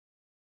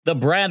The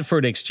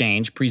Bradford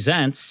Exchange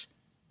presents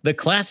the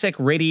Classic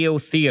Radio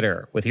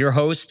Theater with your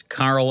host,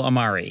 Carl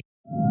Amari.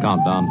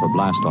 Countdown for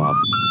blast-off.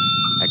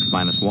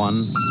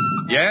 X-1.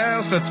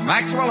 Yes, it's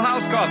Maxwell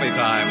House Coffee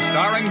Time,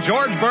 starring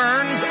George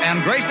Burns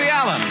and Gracie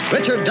Allen.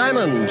 Richard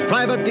Diamond,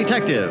 Private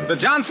Detective. The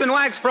Johnson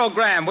Wax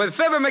Program with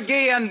Fibber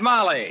McGee and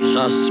Molly.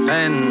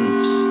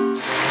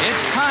 Suspense.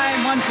 It's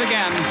time once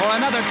again for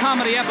another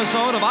comedy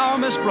episode of Our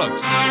Miss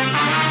Brooks.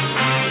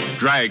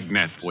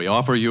 Dragnet. We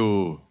offer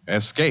you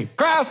Escape.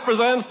 Kraft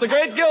presents The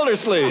Great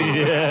Gildersleeve.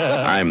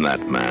 Yeah. I'm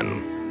that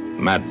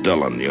man. Matt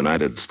Dillon,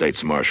 United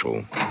States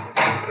Marshal.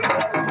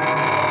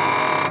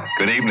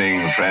 Good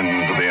evening,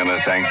 friends of the Inner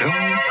Sanctum.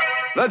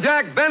 The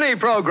Jack Benny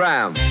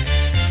Program.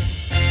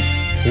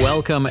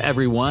 Welcome,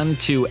 everyone,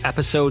 to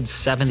episode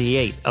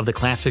 78 of the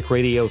Classic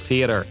Radio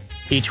Theater.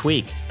 Each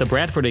week, the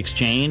Bradford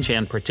Exchange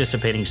and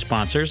participating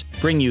sponsors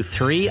bring you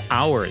 3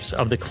 hours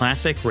of the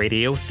Classic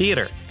Radio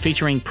Theater,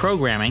 featuring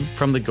programming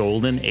from the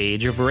golden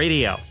age of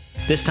radio.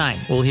 This time,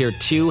 we'll hear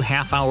 2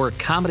 half-hour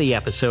comedy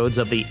episodes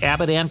of the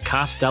Abbott and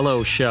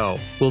Costello Show.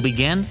 We'll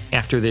begin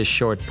after this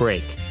short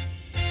break.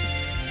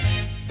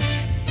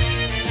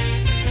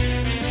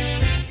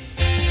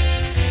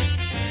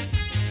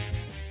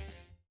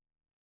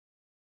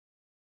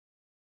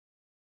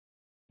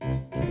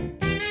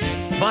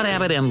 Bud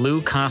Abbott and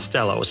Lou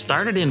Costello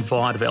started in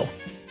vaudeville,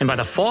 and by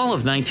the fall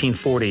of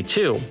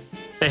 1942,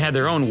 they had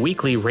their own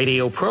weekly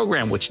radio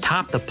program which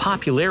topped the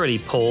popularity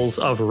polls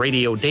of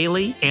Radio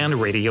Daily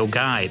and Radio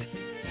Guide.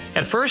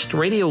 At first,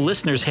 radio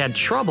listeners had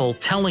trouble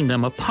telling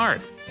them apart,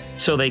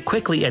 so they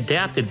quickly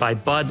adapted by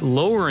Bud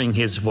lowering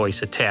his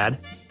voice a tad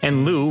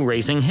and Lou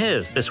raising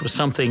his. This was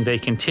something they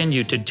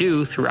continued to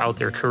do throughout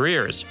their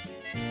careers.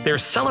 Their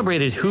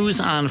celebrated Who's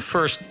on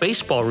First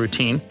baseball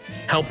routine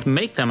helped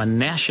make them a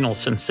national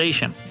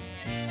sensation.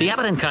 The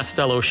Abbott and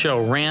Costello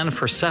Show ran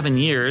for 7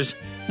 years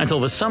until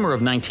the summer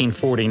of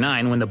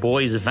 1949 when the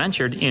boys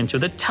ventured into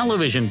the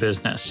television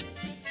business.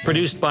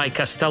 Produced by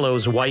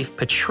Costello's wife,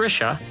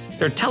 Patricia,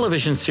 their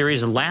television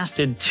series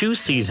lasted 2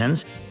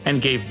 seasons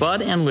and gave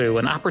Bud and Lou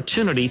an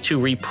opportunity to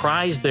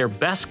reprise their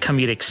best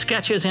comedic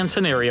sketches and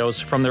scenarios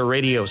from their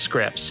radio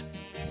scripts.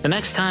 The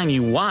next time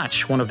you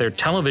watch one of their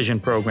television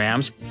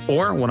programs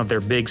or one of their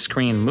big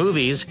screen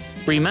movies,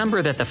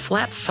 remember that the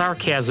flat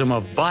sarcasm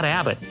of Bud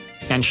Abbott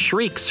and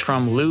shrieks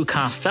from Lou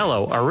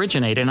Costello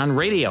originated on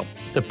radio,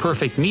 the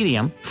perfect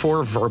medium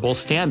for verbal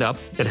stand-up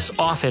that is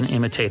often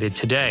imitated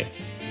today.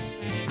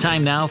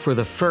 Time now for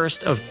the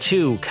first of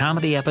 2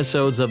 comedy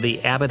episodes of the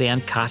Abbott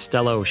and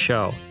Costello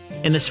Show.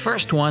 In this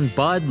first one,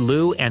 Bud,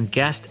 Lou, and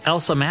guest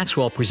Elsa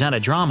Maxwell present a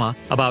drama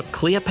about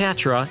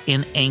Cleopatra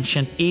in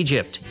ancient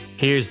Egypt.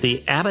 Here's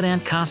the Abbott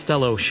and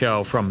Costello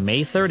Show from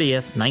May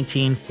 30th,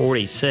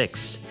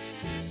 1946.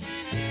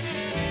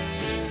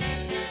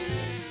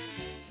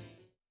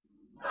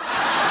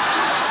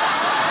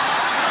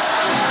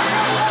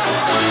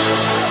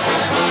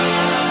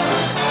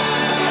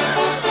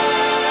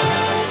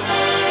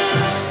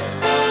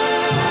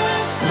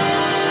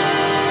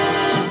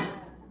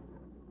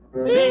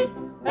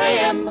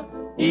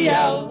 C-A-M-E-L-S.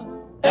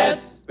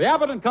 The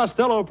Abbott and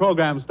Costello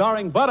Program,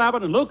 starring Bud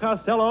Abbott and Lou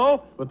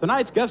Costello, with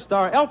tonight's guest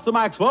star Elsa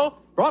Maxwell,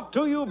 brought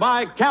to you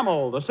by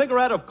Camel, the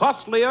cigarette of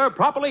costlier,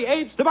 properly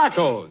aged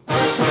tobaccos.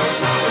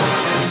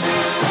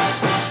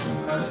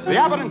 The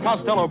Abbott and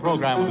Costello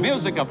Program, with the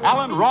music of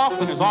Alan Roth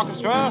and his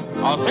orchestra,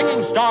 a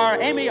singing star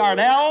Amy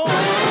Arnell,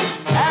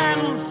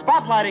 and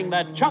spotlighting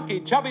that chunky,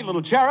 chubby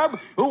little cherub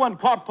who, when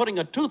caught putting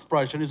a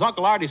toothbrush in his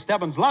Uncle Artie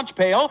Stebbins' lunch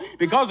pail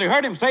because he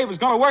heard him say he was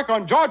going to work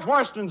on George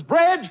Washington's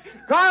bridge,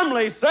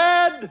 calmly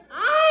said,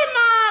 "I'm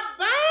a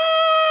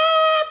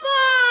bad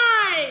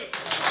boy!"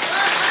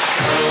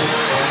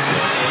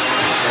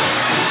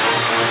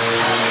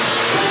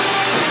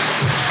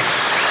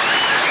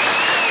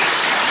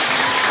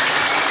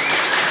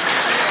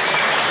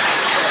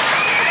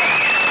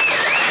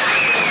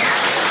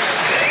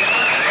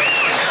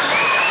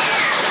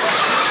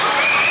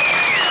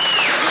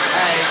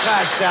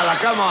 Costello,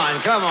 come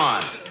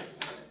on.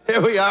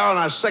 Here we are on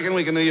our second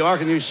week in New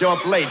York, and you show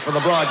up late for the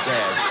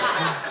broadcast.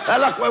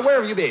 Look,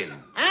 where have you been?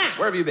 Huh?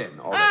 Where have you been?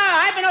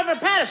 I've been over to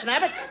Patterson,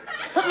 Abbott.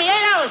 Took me 8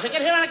 hours to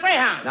get here on a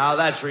Greyhound. Now,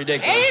 that's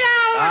ridiculous. 8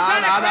 hours on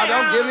a Greyhound. Now,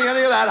 don't give me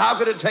any of that. How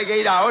could it take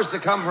 8 hours to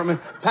come from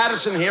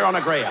Patterson here on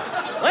a Greyhound?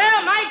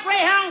 Well, my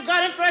Greyhound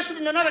got interested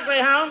in another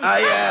Greyhound.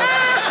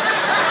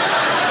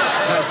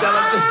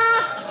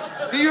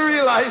 Costello, do you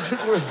realize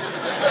that we're...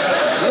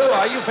 Lou,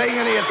 are you paying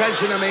any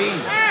attention to me?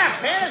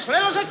 Yeah, paying as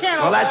little as I can.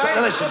 Well,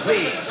 listen,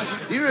 please.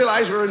 Do you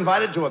realize we're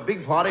invited to a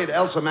big party at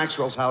Elsa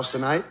Maxwell's house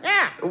tonight?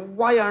 Yeah.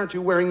 Why aren't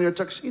you wearing your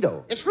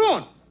tuxedo? It's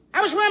ruined.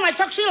 I was wearing my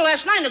tuxedo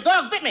last night and the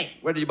dog bit me.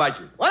 Where did he bite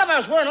you? Well, if I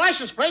was wearing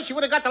license plates, you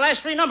would have got the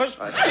last 3 numbers.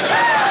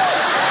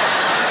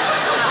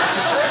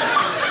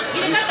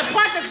 You got the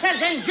part that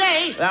says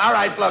NJ. All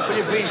right, look, will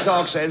you please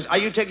talk sense? Are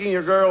you taking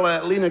your girl,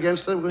 Lena,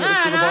 against the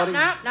party?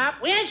 No.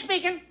 We ain't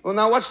speaking. Well,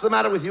 now, what's the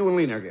matter with you and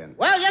Lena again?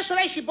 Well,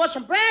 yesterday she bought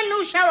some brand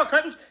new shower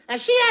curtains,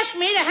 and she asked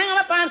me to hang them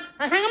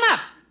up.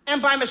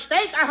 And by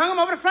mistake, I hung them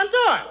over the front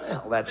door.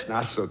 Well, that's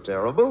not so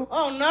terrible.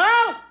 Oh,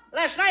 no?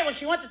 Last night when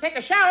she went to take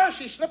a shower,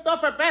 she slipped off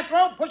her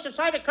bathrobe, pushed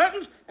aside the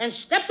curtains, and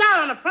stepped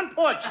out on the front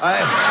porch.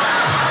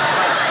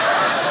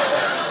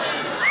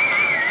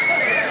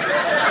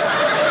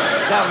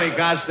 Tell me,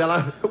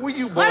 Costello, were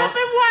you born... Would have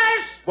been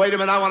worse. Wait a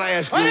minute, I want to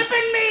ask you... Would have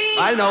been me.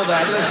 I know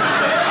that. Listen,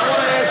 I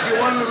want to ask you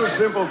one little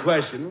simple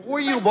question. Were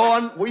you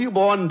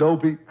born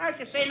dopey? I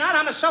should say not.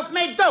 I'm a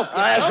self-made dope.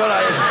 That's what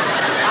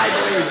I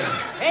believe it.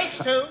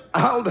 H2.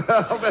 I'll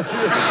bet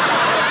you.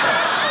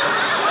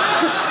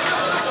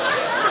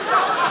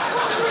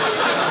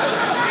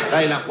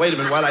 Hey, now, wait a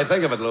minute. While I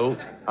think of it, Lou,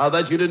 I'll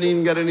bet you didn't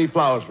even get any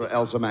flowers for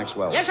Elsa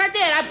Maxwell. Yes, I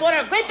did. I bought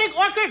her a great big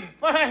orchid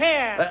for her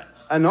hair.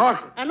 An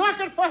orchid? An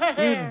orchid for her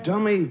hair. You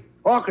dummy.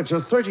 Orchids are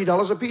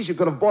 $30 a piece. You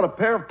could have bought a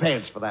pair of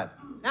pants for that.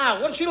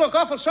 Now, wouldn't she look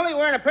awful silly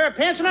wearing a pair of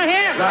pants in her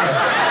hair?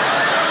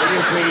 Will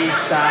you please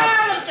stop?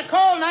 Well, if it's a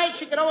cold night,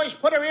 she could always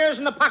put her ears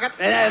in the pocket.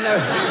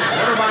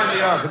 Never mind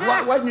the orchid.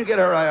 Why didn't you get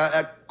her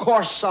a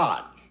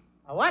corsage?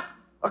 A what?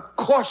 A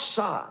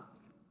corsage.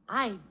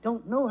 I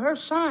don't know her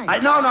sign.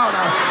 No.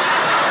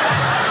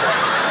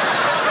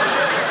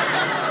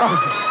 Oh.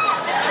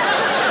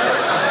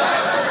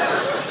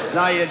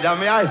 No, you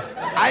dummy.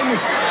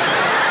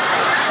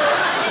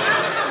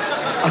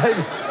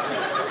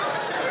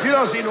 You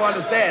don't seem to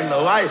understand,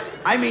 Lou.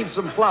 I mean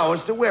some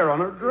flowers to wear on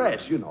her dress,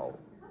 you know.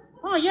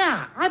 Oh,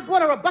 yeah. I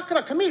bought her a bucket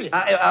of camellias.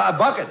 A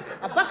bucket?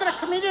 A bucket of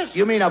camellias?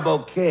 You mean a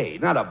bouquet,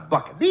 not a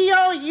bucket.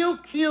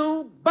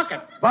 B-O-U-Q,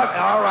 bucket. Bucket,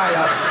 all right.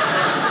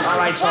 All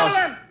right,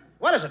 so...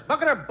 What is it,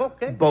 bucket or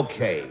bouquet?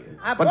 Bouquet.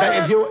 But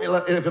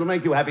if it'll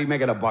make you happy,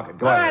 make it a bucket.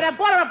 Go ahead. All right, I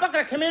bought her a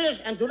bucket of camellias,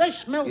 and do they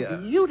smell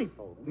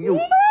beautiful?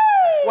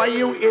 Why,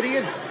 you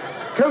idiot.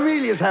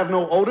 Camellias have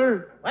no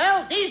odor.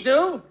 Well, these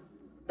do.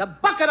 The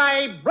bucket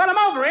I brought them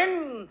over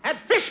in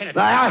had fish in it.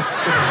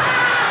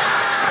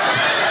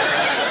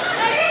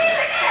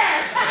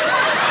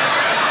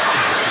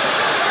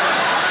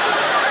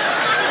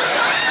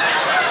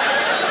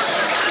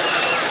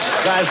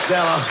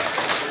 Costello.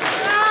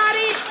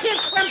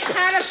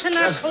 Patterson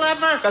are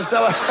clever.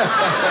 Costello,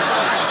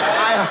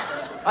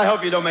 I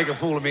hope you don't make a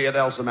fool of me at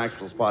Elsa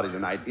Maxwell's party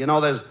tonight. You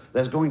know,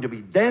 there's going to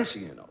be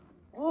dancing, you know.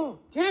 Oh,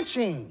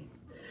 dancing.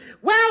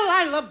 Well,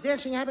 I love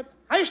dancing, Abbott.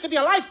 I used to be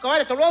a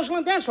lifeguard at the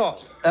Roseland Dance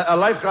Hall. A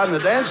lifeguard in the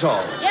dance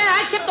hall?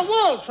 Yeah, I kept the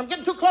wolves from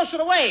getting too close to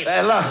the waves.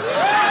 Look,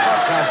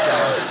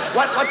 Costello,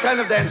 what kind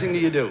of dancing do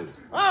you do?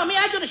 Oh, me,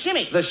 I do the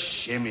shimmy. The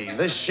shimmy.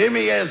 The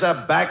shimmy is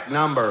a back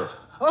number.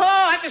 Oh,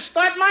 I can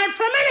start mine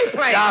from any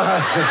place.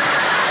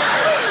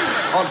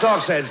 Oh,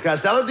 talk sense,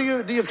 Costello. Do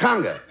you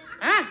conga?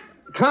 Huh?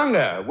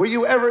 Conga. Were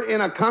you ever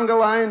in a conga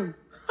line?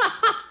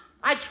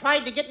 I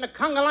tried to get in the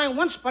conga line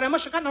once, but I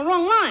must have gotten the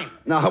wrong line.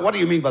 Now, what do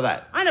you mean by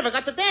that? I never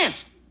got to dance.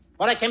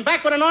 But I came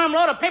back with an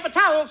armload of paper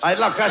towels.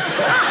 Look, Costello,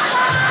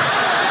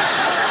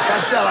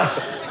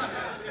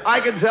 I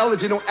can tell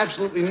that you know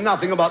absolutely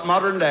nothing about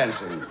modern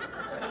dancing.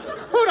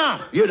 Who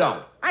don't? You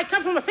don't. I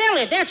come from a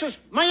family of dancers.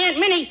 My Aunt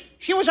Minnie,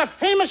 she was a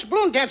famous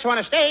balloon dancer on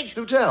a stage.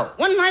 Do tell.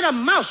 One night a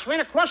mouse ran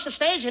across the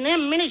stage, and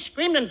Aunt Minnie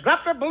screamed and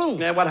dropped her balloon.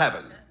 Yeah, what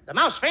happened? The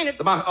mouse fainted.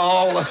 The mouse...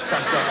 Oh,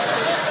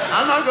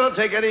 I'm not going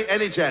to take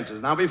any chances.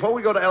 Now, before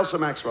we go to Elsa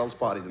Maxwell's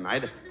party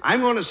tonight,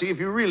 I'm going to see if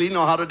you really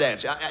know how to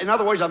dance. In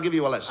other words, I'll give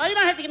you a lesson. Oh, you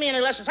don't have to give me any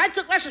lessons. I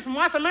took lessons from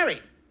Martha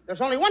Murray. There's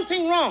only one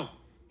thing wrong.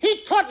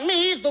 He taught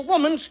me the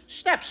woman's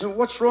steps.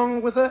 What's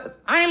wrong with that?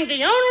 I'm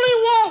the only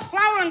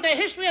wallflower in the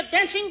history of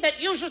dancing that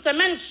uses the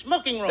men's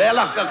smoking room. There,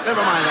 look,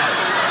 never mind that.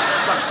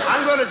 Look,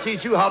 I'm going to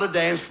teach you how to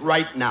dance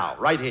right now,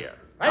 right here.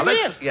 Right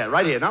here? Yeah,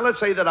 right here. Now, let's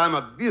say that I'm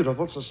a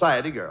beautiful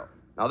society girl.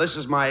 Now, this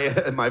is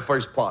my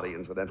first party,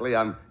 incidentally.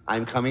 I'm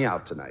coming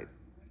out tonight.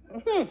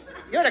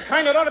 You're the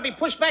kind that ought to be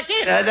pushed back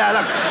in. Look,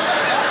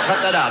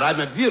 cut that out. I'm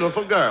a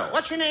beautiful girl.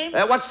 What's your name?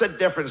 What's the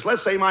difference?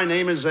 Let's say my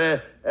name is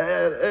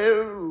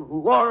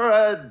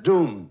Laura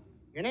Doone.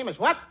 Your name is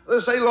what?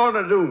 Let's say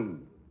Lorna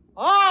Doone.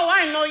 Oh,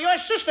 I know your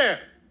sister.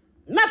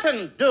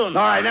 Nothing Doone.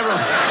 All right, never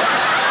mind.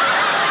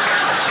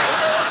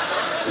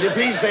 Will you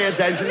please pay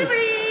attention?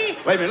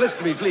 Wait a minute, listen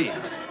to me, please.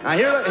 Now,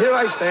 here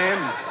I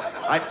stand.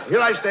 Here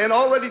I stand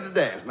all ready to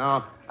dance.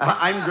 Now,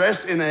 I'm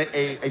dressed in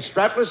a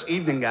strapless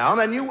evening gown,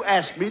 and you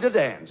ask me to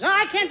dance. No,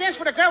 I can't dance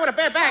with a girl with a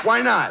bare back.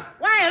 Why not?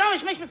 Why? It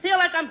always makes me feel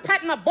like I'm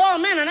patting a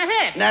bald man in the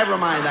head. Never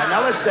mind that.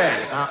 Now, let's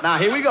dance. Now,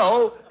 here we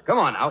go. Come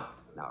on, now.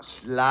 Now,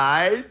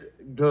 slide,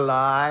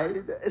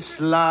 glide,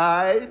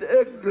 slide,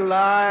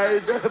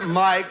 glide.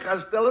 My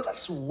Costello,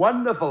 that's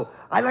wonderful.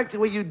 I like the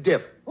way you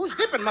dip. Who's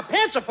dipping? My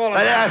pants are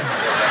falling down.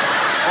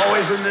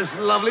 Always in this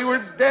lovely.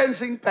 We're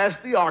dancing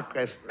past the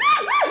orchestra.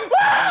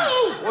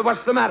 Well,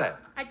 what's the matter?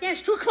 I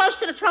danced too close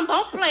to the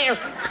trombone player.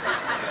 I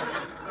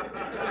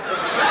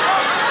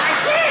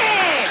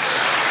did!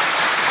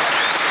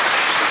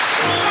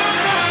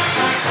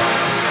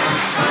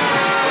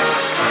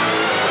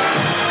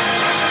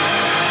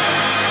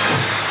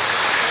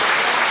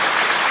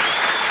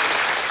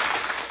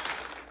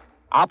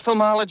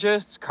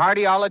 Ophthalmologists,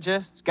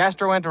 cardiologists,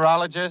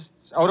 gastroenterologists,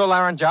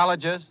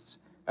 otolaryngologists.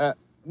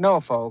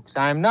 No, folks,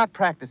 I'm not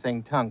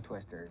practicing tongue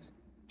twisters.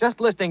 just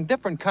listing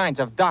different kinds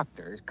of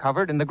doctors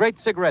covered in the great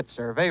cigarette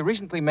survey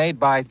recently made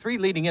by 3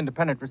 leading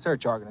independent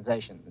research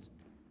organizations.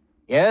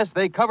 Yes,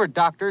 they covered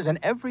doctors in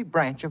every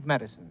branch of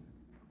medicine.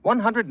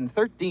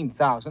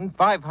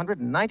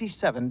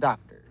 113,597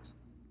 doctors.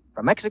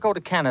 From Mexico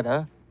to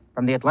Canada,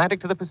 from the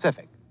Atlantic to the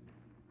Pacific.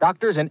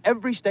 Doctors in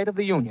every state of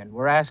the Union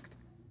were asked,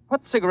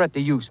 "What cigarette do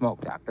you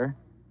smoke, doctor?"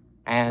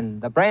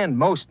 And the brand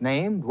most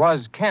named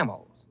was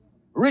Camels.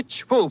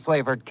 Rich,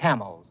 full-flavored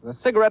Camels, the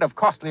cigarette of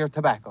costlier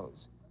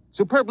tobaccos.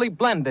 Superbly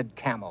blended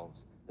Camels,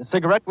 the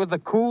cigarette with the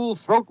cool,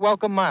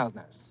 throat-welcome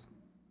mildness.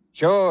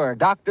 Sure,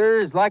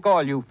 doctors, like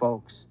all you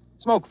folks,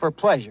 smoke for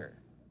pleasure.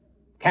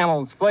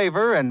 Camel's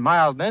flavor and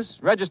mildness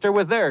register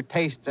with their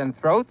tastes and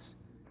throats,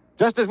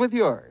 just as with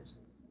yours.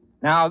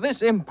 Now,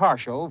 this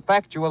impartial,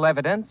 factual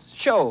evidence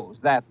shows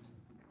that,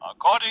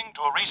 according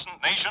to a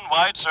recent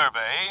nationwide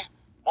survey,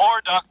 more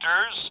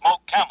doctors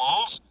smoke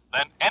Camels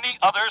than any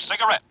other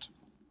cigarette.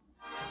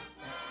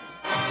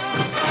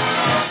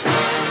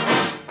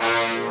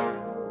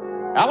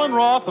 Alan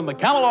Roth and the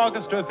Camel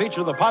Orchestra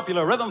feature the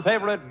popular rhythm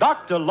favorite,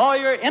 Dr.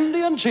 Lawyer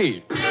Indian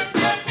Chief.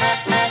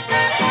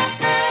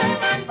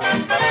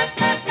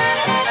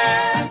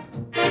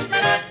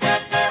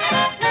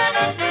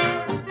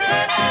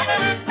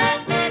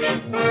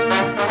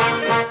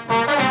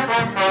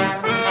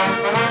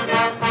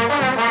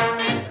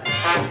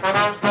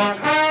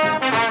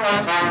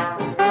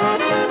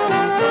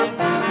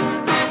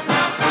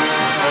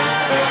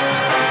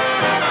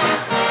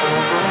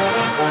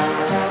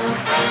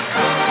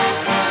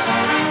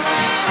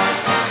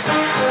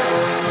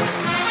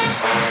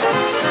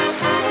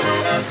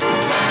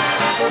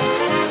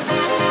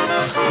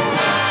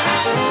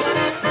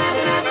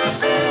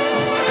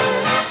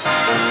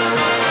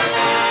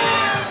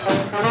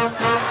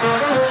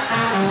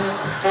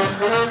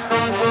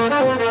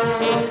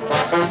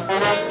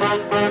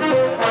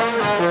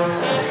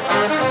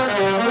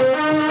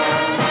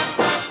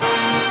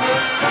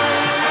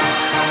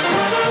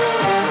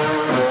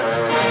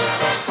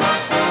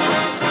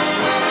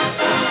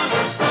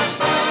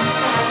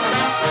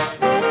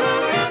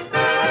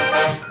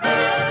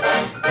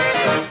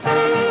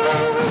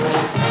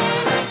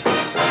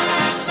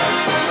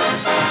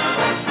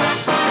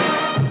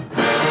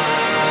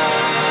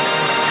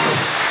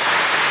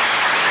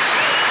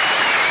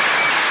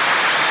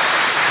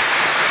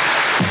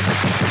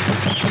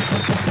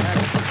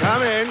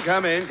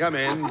 Come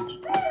in.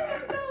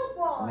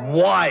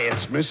 Why,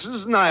 it's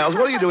Mrs. Niles.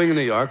 What are you doing in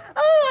New York?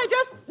 Oh, I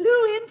just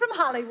flew in from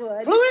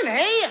Hollywood. Flew in,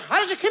 hey? How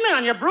did you come in,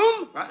 on your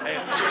broom?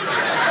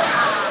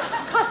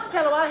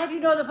 Costello, I'll have you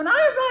know that when I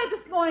arrived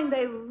this morning,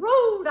 they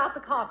rolled out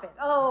the carpet.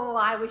 Oh,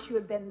 I wish you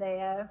had been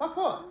there. What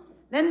for?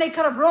 Then they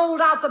could have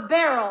rolled out the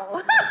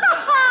barrel.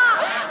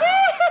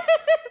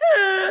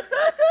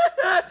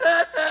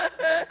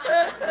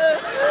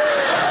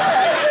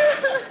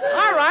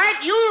 All right,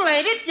 you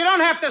laid it. You don't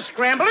have to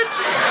scramble it.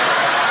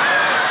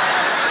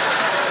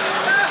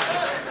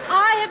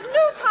 I have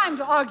no time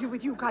to argue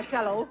with you,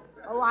 Costello.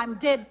 Oh, I'm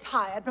dead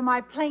tired from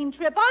my plane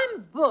trip.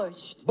 I'm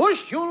bushed.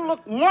 Bushed? You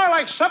look more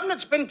like something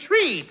that's been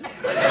treed. I'll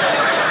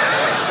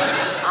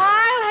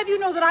have you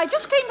know that I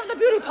just came from the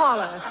beauty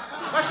parlor.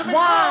 What's the big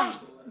Why,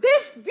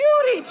 this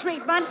beauty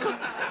treatment...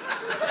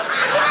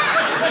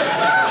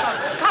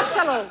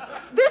 Costello,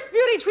 this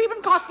beauty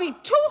treatment cost me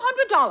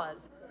 $200.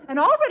 And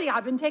already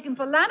I've been taken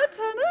for Lana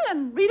Turner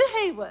and Rita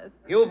Hayworth.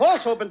 You've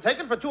also been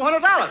taken for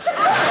 $200.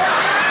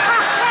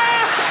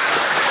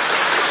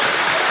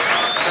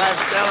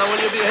 Costello,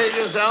 will you behave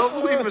yourself?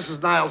 Leave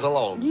Mrs. Niles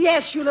alone.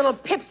 Yes, you little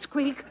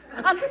pipsqueak.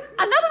 Another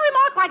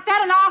remark like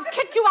that, and I'll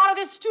kick you out of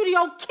this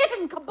studio kit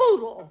and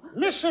caboodle.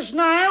 Mrs.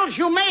 Niles,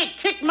 you may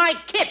kick my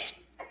kit,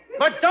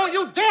 but don't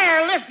you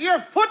dare lift your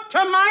foot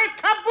to my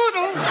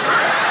caboodle.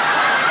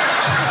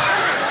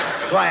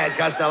 Quiet,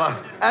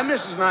 Costello.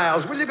 Mrs.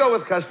 Niles, will you go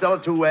with Costello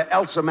to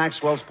Elsa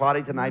Maxwell's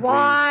party tonight,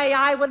 Why, please?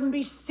 I wouldn't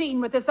be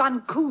seen with this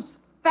uncouth,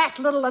 fat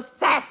little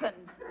assassin.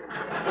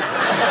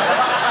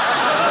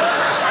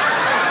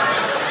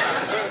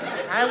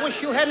 I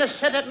wish you hadn't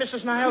said that,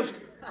 Mrs. Niles.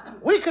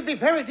 We could be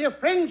very dear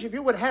friends if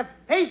you would have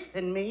faith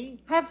in me.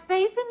 Have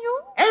faith in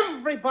you?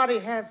 Everybody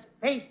has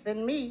faith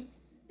in me.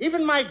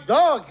 Even my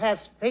dog has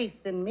faith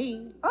in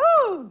me.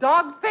 Oh,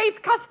 dog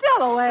faith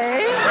Costello,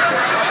 eh?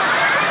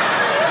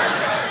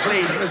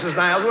 Please, Mrs.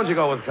 Niles, won't you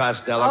go with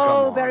Costello? Come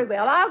Oh, on. very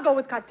well. I'll go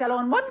with Costello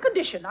on one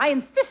condition. I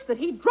insist that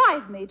he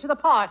drive me to the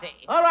party.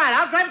 All right,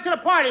 I'll drive you to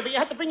the party, but you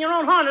have to bring your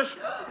own harness.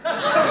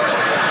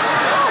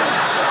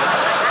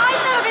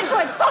 I've never been so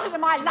exalted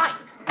in my life.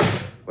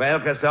 Well,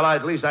 Costello,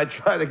 at least I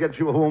tried to get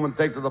you a woman to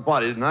take to the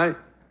party, didn't I?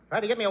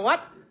 Try to get me a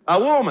what? A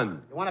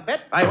woman. You want to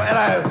bet?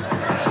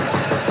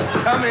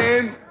 Come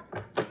in.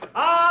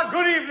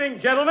 Good evening,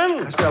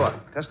 gentlemen.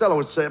 Costello,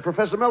 it's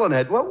Professor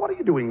Melonhead. Well, what are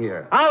you doing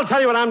here? I'll tell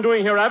you what I'm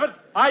doing here, Abbott.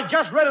 I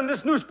just read in this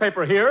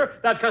newspaper here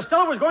that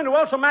Costello was going to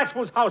Elsa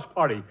Maxwell's house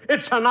party.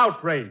 It's an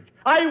outrage.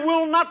 I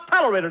will not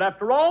tolerate it,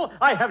 after all.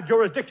 I have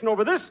jurisdiction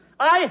over this.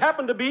 I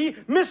happen to be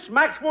Miss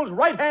Maxwell's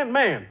right-hand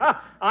man.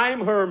 I'm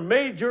her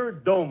major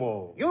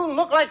domo. You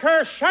look like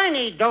her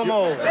shiny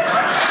domo.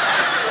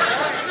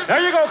 There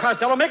you go,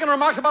 Costello, making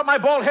remarks about my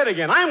bald head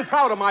again. I'm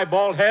proud of my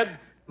bald head.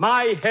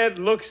 My head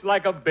looks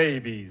like a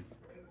baby's.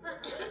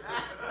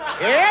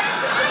 Yep.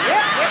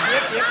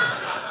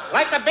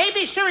 Like a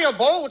baby cereal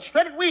bowl with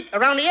shredded wheat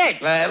around the edge.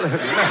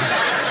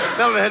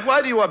 Melonhead,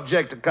 why do you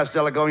object to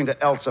Costello going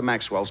to Elsa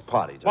Maxwell's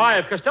party tonight? Why,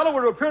 if Costello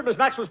were to appear at Miss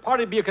Maxwell's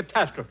party, it'd be a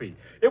catastrophe.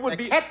 It would the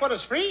be... cat for the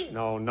spree?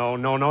 No,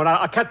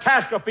 not a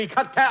catastrophe.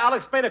 I'll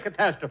explain a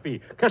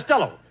catastrophe.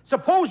 Costello,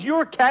 suppose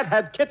your cat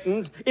had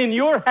kittens in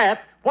your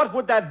hat, what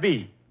would that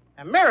be?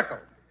 A miracle.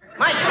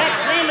 My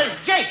cat's name is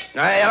Jake.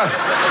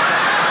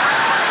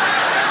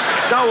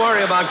 Don't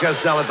worry about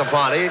Costello at the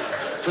party.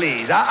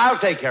 Please, I'll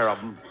take care of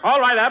him. All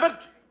right, Abbott.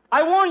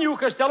 I warn you,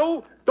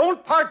 Costello,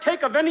 don't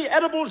partake of any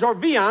edibles or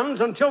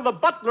viands until the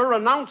butler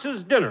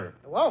announces dinner.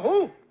 Well,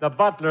 who? The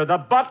butler.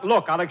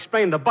 Look, I'll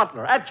explain the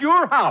butler. At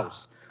your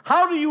house,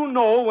 how do you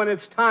know when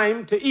it's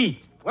time to eat?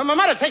 Well, my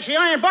mother takes the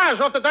iron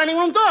bars off the dining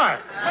room door.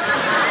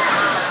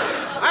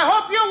 I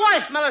hope your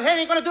wife, Melonhead,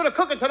 ain't going to do the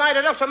cooking tonight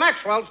at Elsa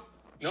Maxwell's.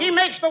 No. She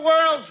makes the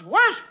world's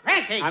worst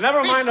pancakes. Now,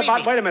 never mind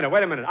about... Wait a minute.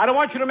 I don't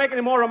want you to make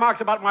any more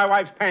remarks about my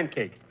wife's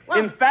pancakes. Well,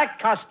 in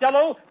fact,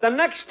 Costello, the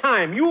next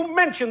time you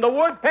mention the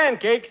word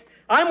pancakes,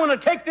 I'm going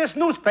to take this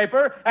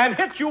newspaper and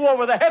hit you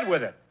over the head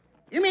with it.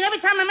 You mean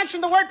every time I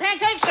mention the word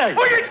pancakes? Hey.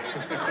 Cut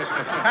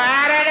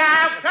it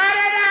out!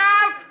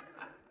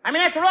 I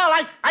mean, after all,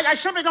 I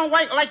simply don't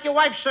like your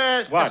wife's...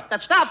 What?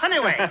 That stuff,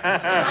 anyway.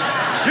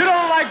 You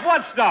don't like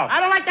what stuff? I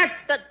don't like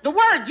the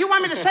word you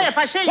want me to say. If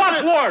I say...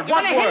 What word? You're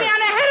going to hit me on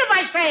the head if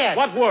I say it.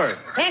 What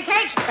word?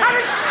 Pancakes?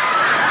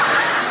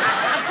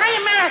 I'll tell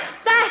you, man,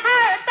 that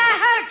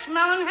hurts,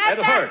 Melonhead.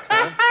 It hurts,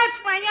 That hurts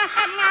when you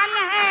hit me on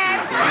the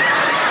head.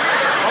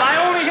 Well, I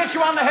only hit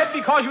you on the head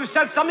because you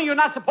said something you're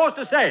not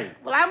supposed to say.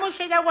 Well, I won't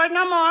say that word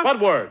no more.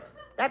 What word?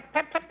 That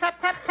patty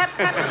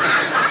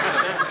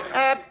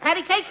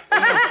cake?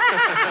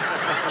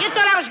 You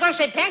thought I was going to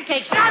say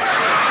pancakes.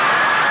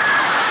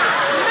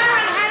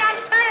 Melonhead, I'm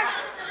tired.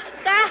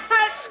 That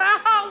hurts a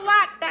whole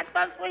lot. That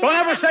does. Don't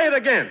ever say it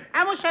again.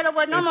 I won't say the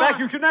word no more. In fact,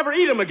 you should never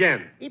eat them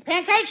again. Eat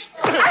pancakes?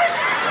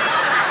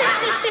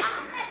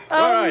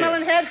 Oh,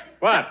 Melonhead.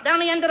 What? Down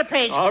the end of the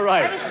page. All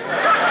right.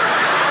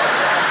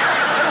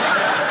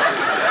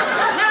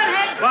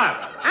 Melonhead. What?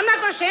 I'm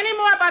not going to say any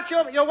more about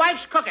your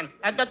wife's cooking.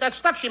 That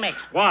stuff she makes.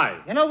 Why?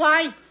 You know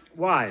why?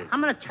 Why?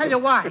 I'm going to tell you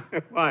why.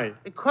 Why?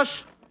 Because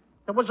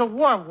there was a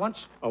war once.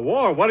 A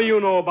war? What do you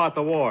know about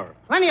the war?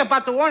 Plenty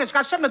about the war, and it's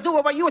got something to do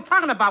with what you were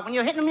talking about when you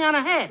were hitting me on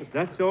the head. Is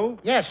that so?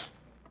 Yes.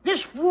 This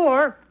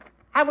war,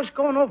 I was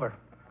going over.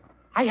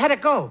 I had to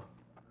go.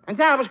 And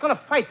then I was going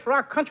to fight for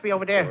our country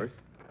over there. Of course.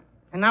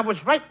 And I was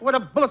right where the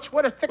bullets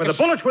were the thickest. Where the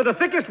bullets were the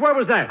thickest? Where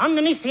was that?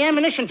 Underneath the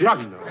ammunition truck.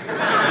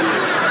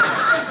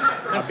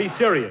 Now, be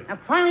serious. And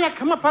finally, I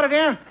come up out of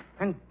there,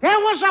 and there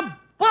was a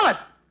bullet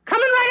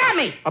coming right at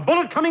me. A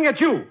bullet coming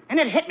at you? And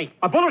it hit me.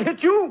 A bullet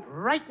hit you?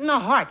 Right in the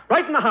heart.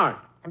 Right in the heart.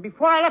 And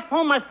before I left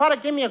home, my father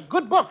gave me a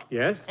good book.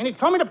 Yes? And he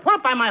told me to put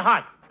it by my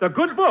heart. The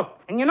good book?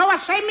 And you know what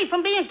saved me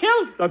from being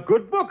killed? The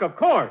good book, of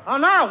course. Oh,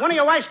 no, one of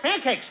your wife's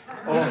pancakes.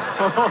 Oh.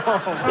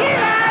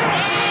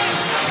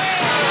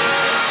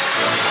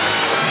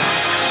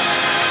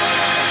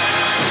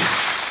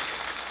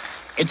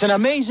 It's an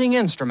amazing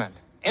instrument.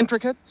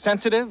 Intricate,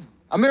 sensitive,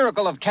 a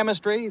miracle of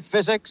chemistry,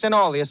 physics, and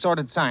all the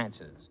assorted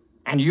sciences.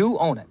 And you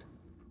own it.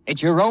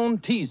 It's your own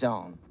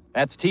T-Zone.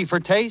 That's T for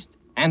taste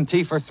and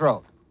T for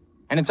throat.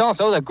 And it's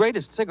also the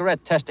greatest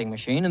cigarette testing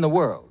machine in the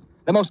world.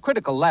 The most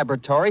critical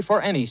laboratory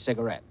for any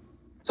cigarette.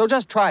 So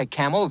just try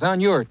Camel's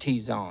on your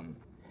T-Zone.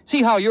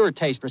 See how your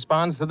taste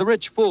responds to the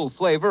rich, full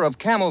flavor of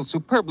Camel's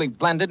superbly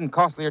blended and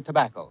costlier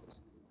tobaccos.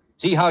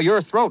 See how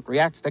your throat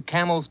reacts to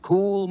Camel's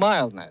cool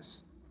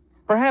mildness.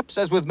 Perhaps,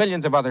 as with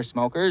millions of other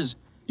smokers,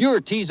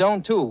 your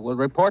T-Zone, too, will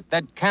report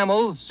that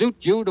Camels suit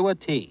you to a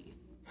T.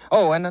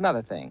 Oh, and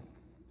another thing.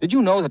 Did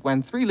you know that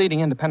when 3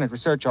 leading independent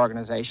research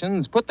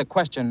organizations put the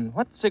question,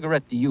 what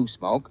cigarette do you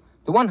smoke,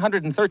 to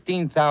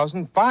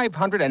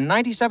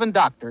 113,597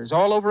 doctors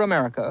all over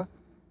America,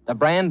 the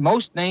brand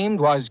most named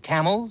was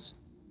Camel's?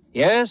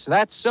 Yes,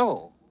 that's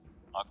so.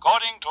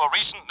 According to a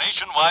recent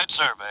nationwide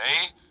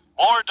survey,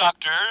 more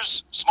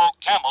doctors smoke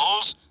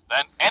Camels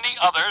than any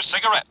other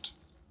cigarette.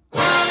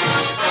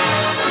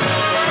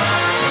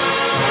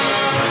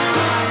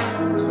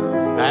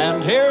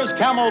 And here's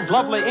Camel's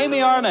lovely Amy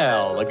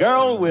Arnell, the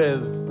girl with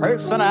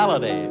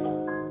personality.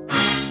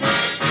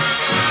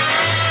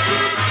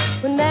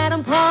 When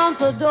Madame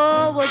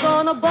Pompadour was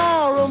on a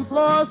ballroom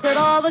floor, said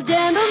all the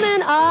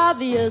gentlemen,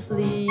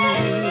 obviously,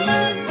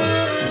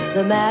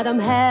 the Madame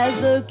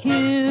has the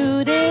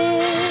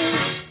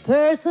cutest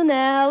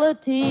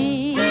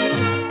personality.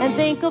 And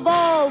think of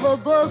all the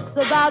books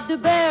about Du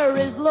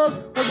Barry's look.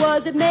 Or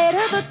was it made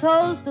her the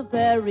toast of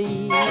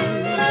Paris?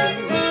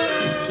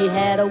 She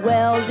had a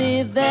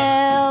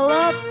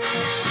well-developed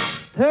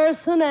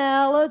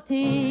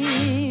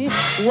personality.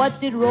 What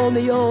did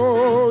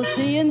Romeo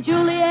see in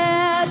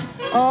Juliet?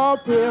 Or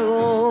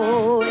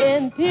Pierrot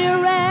in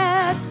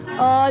Pierrette?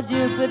 Or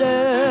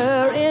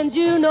Jupiter in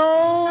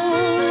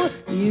Juno?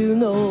 You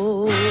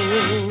know.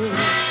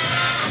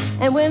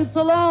 And when went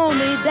so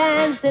lonely,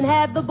 danced and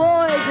had the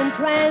boys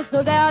entranced.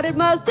 No doubt it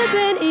must have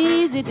been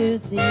easy to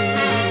see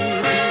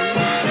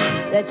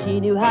that she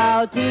knew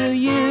how to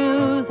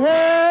use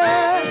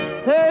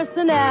her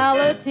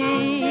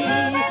personality.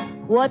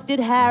 What did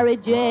Harry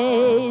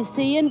J.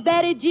 see in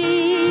Betty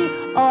G.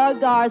 or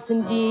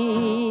Garson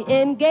G.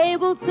 in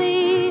Gable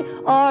C.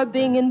 or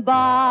Bing and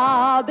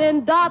Bob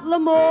in Dot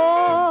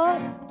Lamore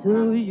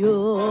to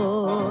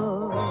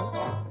yours?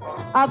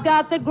 I've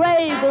got the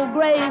Grable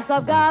grace,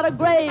 I've got a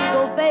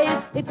Grable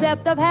face,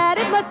 except I've had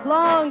it much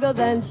longer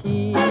than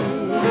she.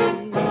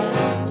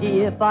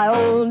 Gee, if I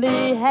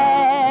only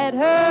had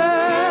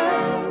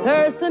her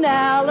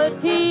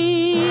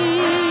personality.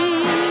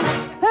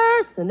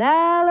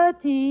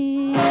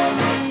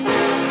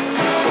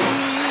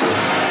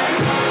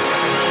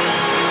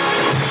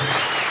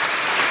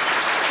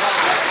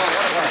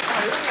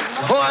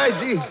 Boy,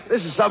 gee,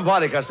 this is some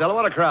party, Costello.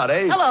 What a crowd,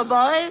 eh? Hello,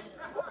 boys.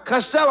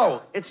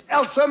 Costello, it's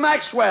Elsa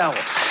Maxwell.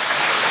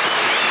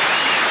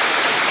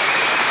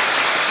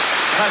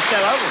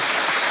 Costello,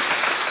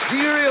 do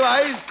you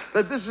realize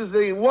that this is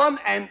the one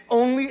and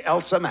only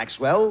Elsa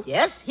Maxwell?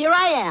 Yes, here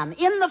I am,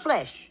 in the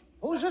flesh.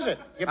 Whose is it?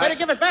 You better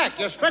give it back.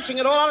 You're stretching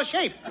it all out of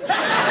shape.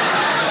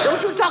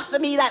 Don't you talk to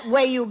me that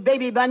way, you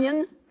baby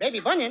bunion. Baby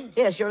bunion?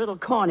 Yes, you're a little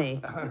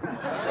corny.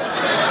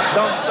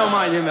 Don't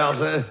mind him,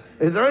 Elsa.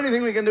 Is there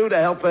anything we can do to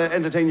help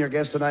entertain your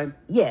guests tonight?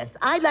 Yes,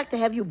 I'd like to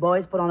have you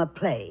boys put on a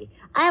play.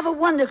 I have a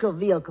wonderful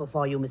vehicle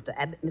for you, Mr.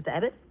 Abbott. Mr.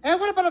 Abbott? And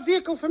what about a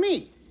vehicle for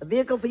me? A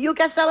vehicle for you,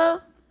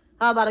 Costello?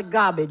 How about a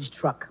garbage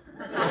truck?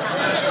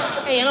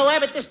 Hey, you know,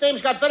 Abbott, this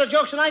dame's got better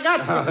jokes than I got.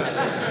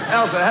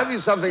 Elsa, have you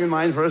something in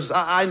mind for us?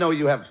 I know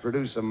you have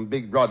produced some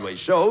big Broadway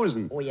shows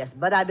and... Oh, yes,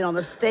 but I've been on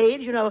the stage,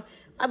 you know.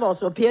 I've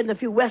also appeared in a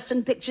few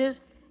Western pictures.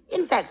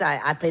 In fact,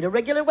 I played a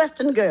regular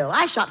Western girl.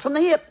 I shot from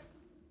the hip.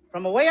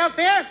 From away out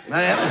there?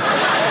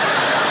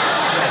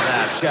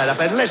 Shut up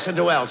and listen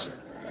to Elsa.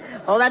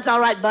 Oh, that's all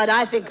right, Bud.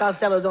 I think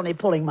Costello's only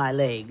pulling my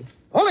leg.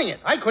 Pulling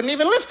it? I couldn't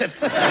even lift it.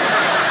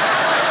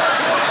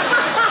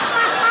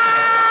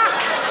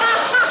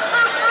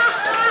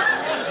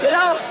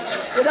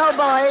 You know,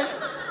 boys,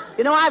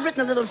 I've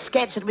written a little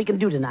sketch that we can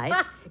do tonight.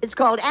 It's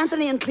called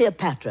Anthony and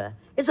Cleopatra.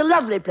 It's a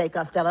lovely play,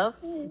 Costello.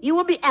 You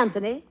will be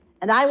Anthony,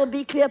 and I will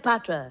be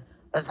Cleopatra,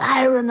 the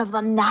siren of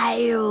the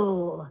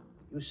Nile.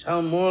 You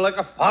sound more like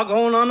a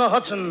foghorn on the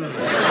Hudson.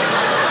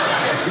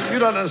 You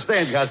don't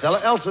understand, Costello.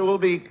 Elsa will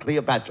be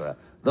Cleopatra,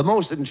 the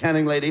most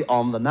enchanting lady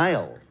on the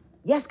Nile.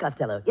 Yes,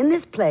 Costello. In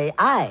this play,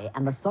 I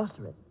am the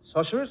sorceress.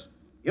 Sorceress?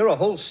 You're a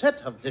whole set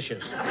of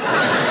dishes.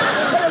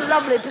 What a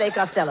lovely play,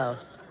 Costello.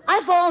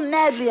 I fall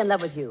madly in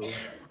love with you.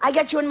 I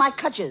get you in my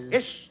clutches.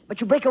 Yes. But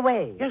you break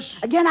away. Yes.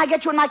 Again, I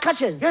get you in my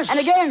clutches. Yes. And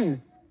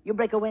again, you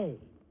break away.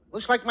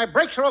 Looks like my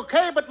brakes are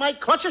okay, but my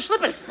clutch is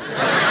slipping.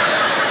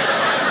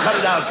 Cut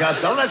it out,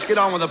 Costello. Let's get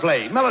on with the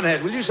play.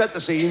 Melonhead, will you set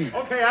the scene?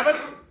 Okay, Abbott.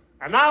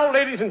 And now,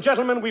 ladies and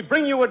gentlemen, we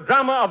bring you a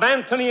drama of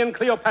Anthony and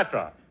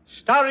Cleopatra,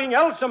 starring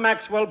Elsa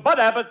Maxwell, Bud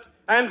Abbott,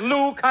 and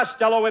Lou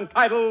Costello,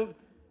 entitled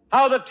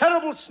How the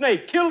Terrible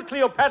Snake Killed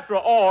Cleopatra,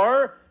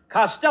 or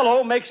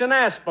Costello Makes an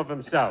Asp of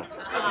Himself.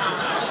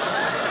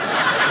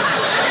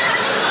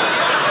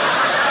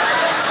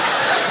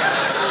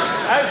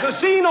 As the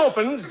scene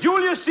opens,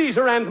 Julius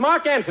Caesar and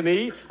Mark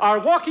Antony are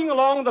walking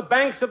along the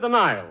banks of the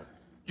Nile.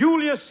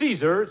 Julius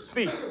Caesar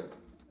speaks.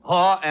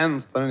 Oh,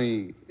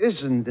 Anthony,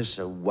 isn't this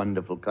a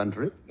wonderful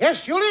country?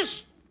 Yes, Julius.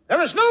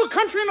 There is no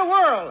country in the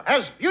world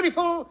as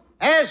beautiful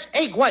as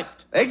egg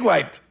wiped. Egg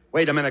wiped?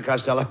 Wait a minute,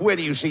 Costello. Where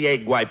do you see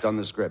egg wiped on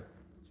the script?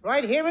 It's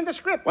right here in the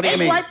script. What do you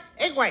mean?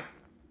 Egg wiped.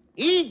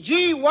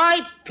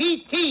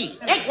 E-G-Y-P-T.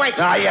 Egg wiped.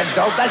 Ah, you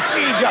don't. That's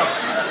Egypt.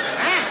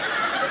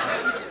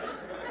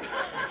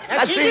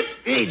 That's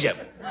Egypt? Egypt.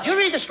 You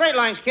read the straight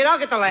lines, kid. I'll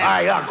get the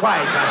laugh.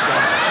 Quiet,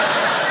 Costello.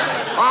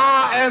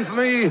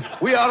 Anthony,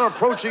 we are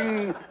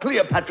approaching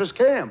Cleopatra's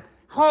camp.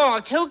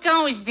 Halt, who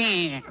goes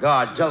there?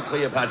 God, tell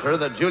Cleopatra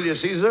that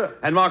Julius Caesar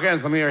and Mark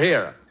Antony are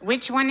here.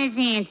 Which one is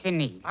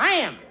Anthony? I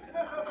am.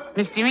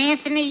 Mr.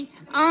 Anthony,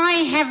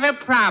 I have a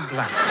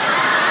problem.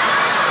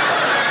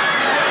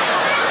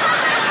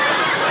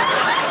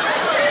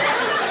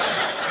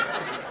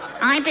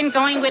 I've been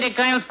going with a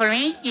girl for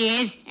 8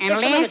 years,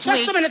 and Just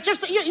a minute.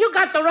 You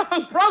got the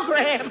wrong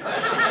program.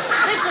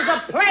 This is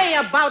a play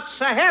about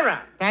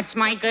Sahara. That's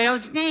my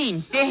girl's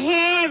name,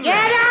 Sahara. Get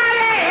out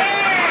of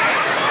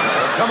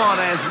here! Come on,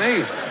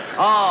 Anthony.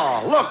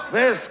 Oh, look,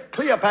 there's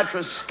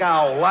Cleopatra's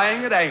scow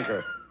lying at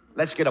anchor.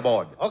 Let's get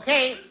aboard.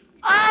 Okay.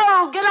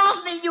 Oh, get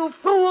off me, you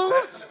fools!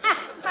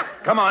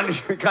 Come on,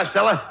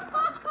 Costello.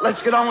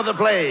 Let's get on with the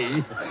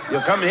play.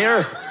 You come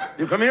here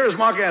as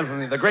Mark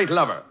Antony, the great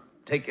lover.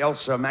 Take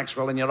Elsa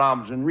Maxwell in your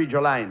arms and read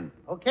your line.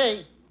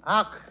 Okay.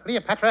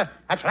 Cleopatra,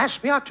 at last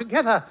we are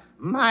together,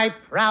 my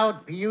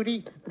proud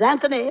beauty. But,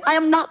 Anthony, I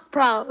am not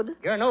proud.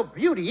 You're no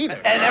beauty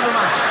either. Never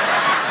mind.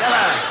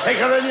 Stella, take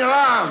her in your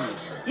arms.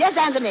 Yes,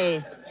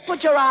 Anthony.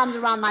 Put your arms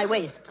around my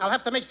waist. I'll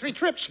have to make 3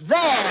 trips.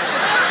 There.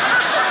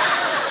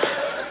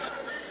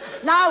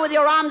 Now, with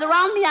your arms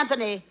around me,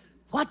 Anthony,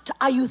 what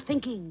are you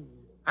thinking?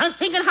 I'm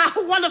thinking how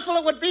wonderful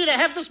it would be to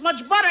have this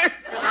much butter.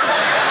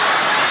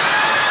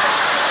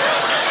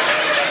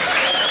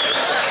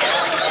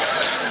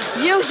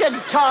 You should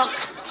talk.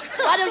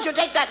 Why don't you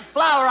take that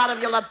flower out of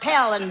your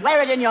lapel and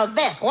wear it in your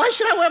vest? Why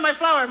should I wear my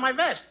flower in my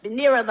vest? Be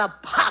nearer the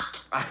pot.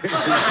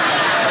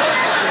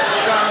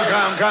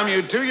 Come,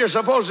 you two. You're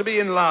supposed to be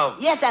in love.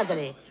 Yes,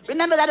 Anthony.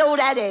 Remember that old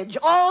adage,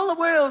 all the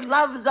world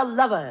loves a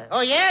lover.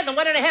 Oh, yeah? Then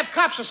why do they have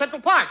cops in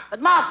Central Park?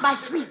 But Mark, my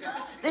sweet,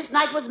 this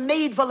night was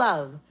made for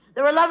love.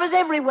 There are lovers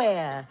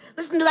everywhere.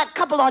 Listen to that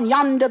couple on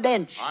yonder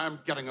bench. I'm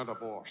getting a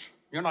divorce.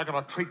 You're not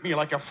going to treat me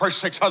like your first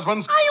 6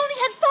 husbands. I only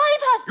had 5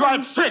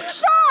 husbands. You had 6.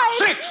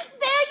 5. 6.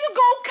 There you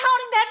go,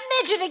 counting that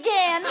midget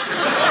again.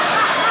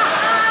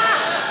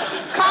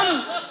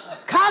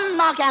 Come,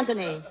 Mark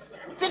Anthony.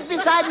 Sit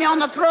beside me on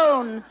the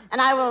throne,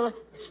 and I will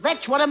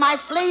fetch one of my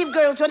slave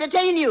girls to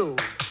entertain you.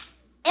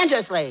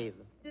 Enter, slave.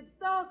 Didst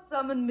thou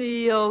summon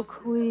me, O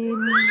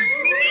queen?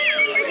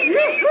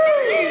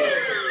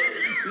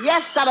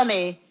 Yes,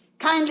 Salome.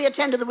 Kindly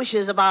attend to the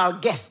wishes of our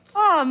guests.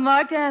 Oh,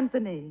 Mark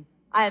Anthony.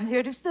 I am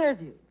here to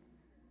serve you.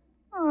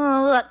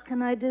 Oh, what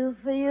can I do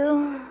for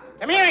you?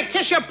 Come here and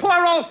kiss your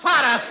poor old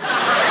father.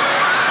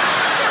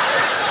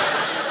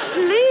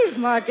 Please,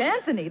 Mark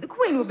Anthony. The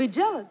queen will be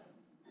jealous.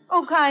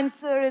 Oh, kind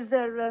sir, is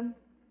there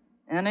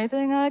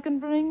anything I can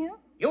bring you?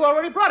 You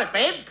already brought it,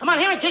 babe. Come on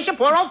here and kiss your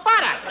poor old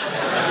father.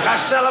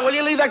 Costello, will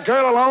you leave that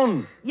girl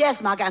alone? Yes,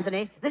 Mark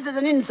Anthony. This is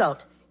an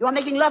insult. You are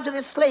making love to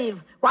this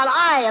slave while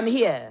I am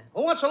here.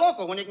 Who wants a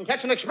local when you can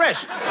catch an express?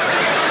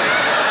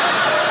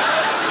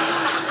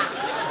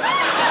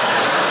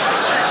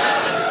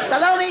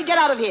 Salome, get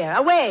out of here.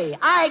 Away.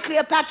 I,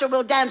 Cleopatra,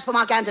 will dance for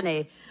Mark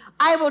Anthony.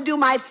 I will do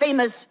my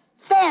famous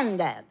fan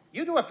dance.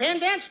 You do a fan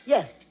dance?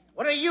 Yes.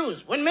 What do you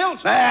use?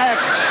 Windmills? Let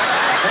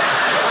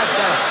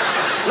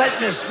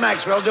Miss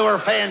Maxwell do her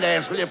fan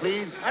dance, will you,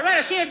 please? I'd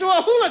rather see her do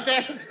a hula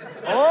dance.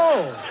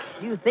 Oh,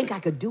 you think I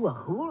could do a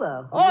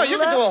hula? Oh, you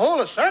can do a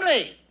hula,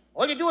 certainly.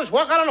 All you do is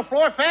walk out on the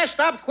floor fast,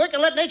 stop quick,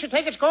 and let nature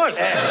take its course.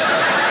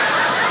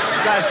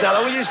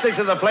 Costello, will you stick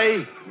to the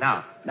play?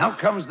 Now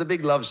comes the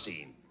big love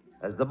scene.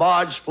 As the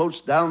barge floats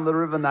down the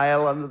River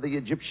Nile under the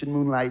Egyptian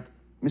moonlight,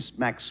 Miss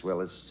Maxwell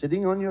is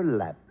sitting on your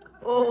lap.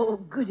 Oh,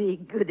 goody,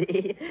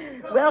 goody.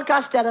 Well,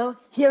 Costello,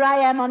 here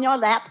I am on your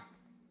lap.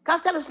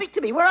 Costello, speak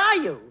to me. Where are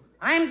you?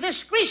 I'm this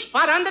grease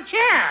spot on the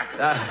chair.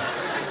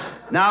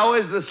 Now,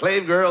 as the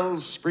slave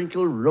girls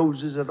sprinkle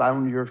roses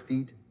around your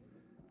feet,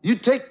 you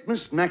take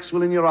Miss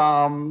Maxwell in your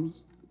arms,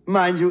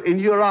 mind you, in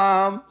your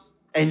arms,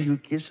 and you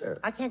kiss her.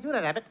 I can't do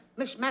that, Abbott.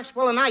 Miss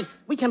Maxwell and I,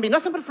 we can be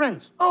nothing but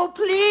friends. Oh,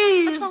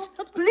 please.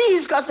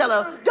 Please,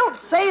 Costello, don't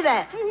say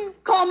that.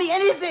 Call me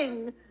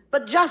anything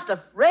but just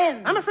a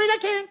friend. I'm afraid I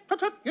can't.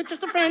 You're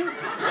just a friend.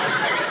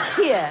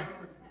 Here,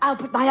 I'll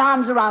put my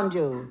arms around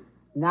you.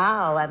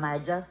 Now, am I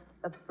just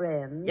a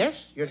friend? Yes,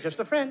 you're just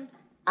a friend.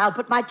 I'll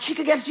put my cheek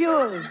against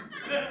yours.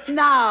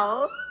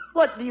 Now,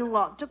 what do you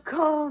want to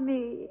call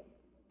me?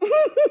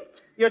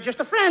 You're just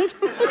a friend.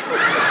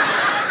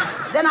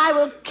 Then I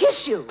will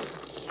kiss you.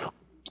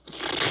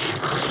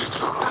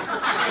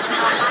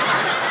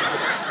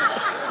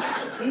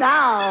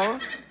 Now,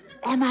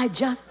 am I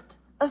just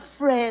a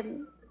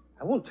friend?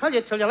 I won't tell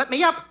you till you let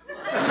me up.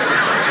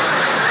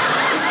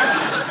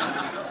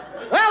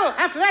 Well,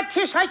 after that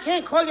kiss, I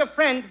can't call you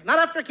friend. Not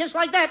after a kiss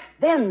like that.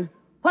 Then,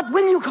 what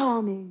will you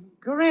call me?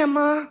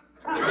 Grandma.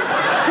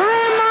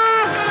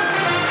 Grandma.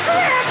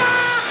 Grandma.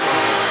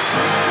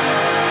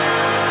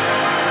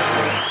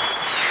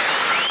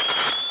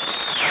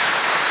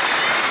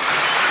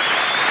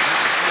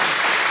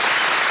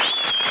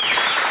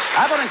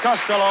 Abbott and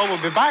Costello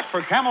will be back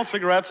for Camel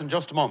cigarettes in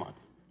just a moment.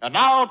 And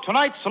now,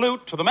 tonight's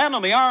salute to the men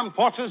in the armed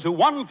forces who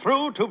won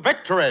through to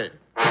victory.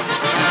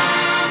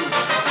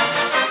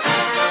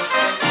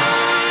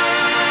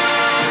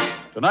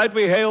 Tonight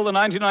we hail the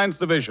 99th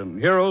Division,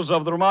 heroes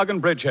of the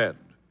Remagen Bridgehead.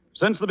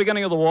 Since the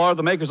beginning of the war,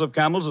 the makers of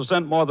camels have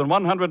sent more than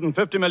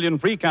 150 million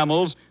free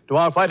camels to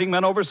our fighting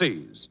men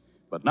overseas.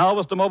 But now,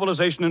 with the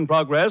mobilization in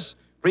progress,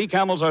 free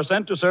camels are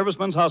sent to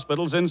servicemen's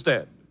hospitals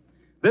instead.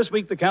 This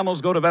week, the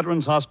camels go to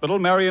Veterans Hospital,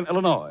 Marion,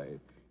 Illinois,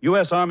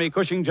 U.S. Army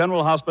Cushing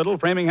General Hospital,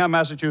 Framingham,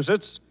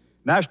 Massachusetts,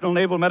 National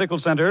Naval Medical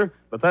Center,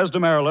 Bethesda,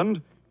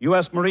 Maryland,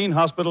 U.S. Marine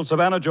Hospital,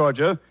 Savannah,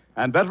 Georgia,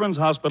 and Veterans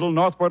Hospital,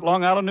 Northport,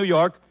 Long Island, New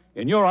York,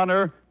 in your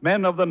honor,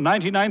 men of the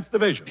 99th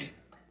Division.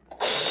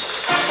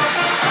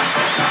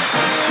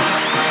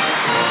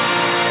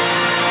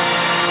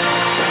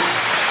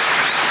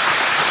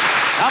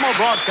 Camel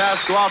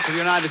broadcasts go out to the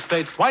United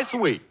States twice a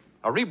week.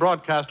 A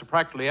rebroadcast to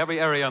practically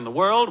every area in the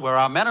world where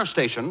our men are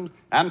stationed,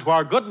 and to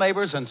our good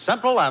neighbors in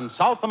Central and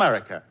South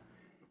America.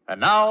 And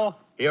now,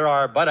 here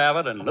are Bud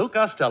Abbott and Lou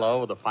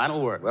Costello with the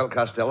final word. Well,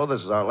 Costello,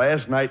 this is our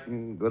last night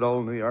in good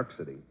old New York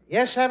City.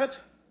 Yes, Abbott.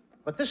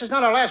 But this is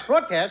not our last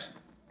broadcast.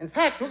 In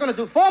fact, we're going to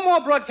do 4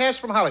 more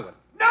broadcasts from Hollywood.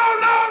 No,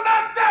 not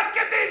that.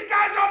 Get these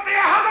guys off the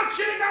air. How much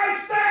you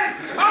guys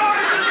stand? Oh,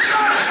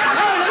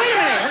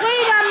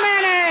 wait a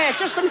minute.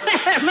 Just a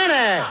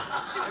minute.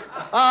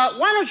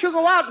 Why don't you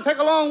go out and take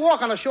a long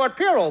walk on a short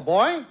pier, old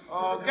boy?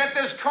 Oh, get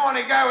this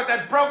corny guy with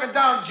that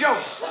broken-down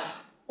joke.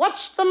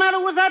 What's the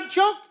matter with that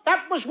joke?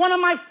 That was one of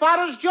my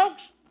father's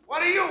jokes.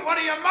 What are you? One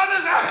of your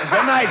mothers?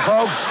 Good night,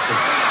 folks.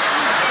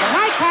 Good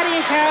night, Patty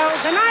and Carol.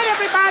 Good night,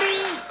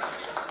 everybody.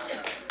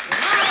 Good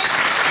night.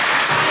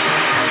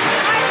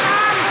 Good night,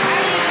 Tom,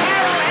 Patty,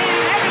 Carol,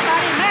 and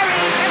everybody. Mary,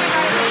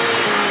 everybody.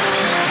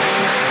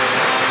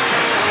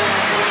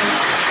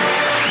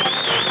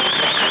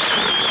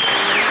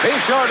 Be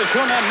sure to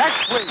tune in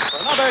next week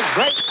for another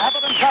great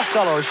Abbott and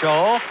Costello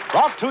show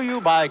brought to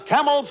you by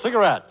Camel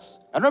Cigarettes.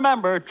 And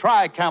remember,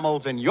 try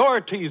Camels in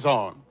your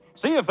T-zone.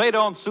 See if they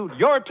don't suit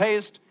your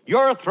taste,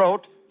 your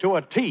throat, to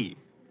a T.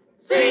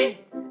 C-A-M-E-L-S.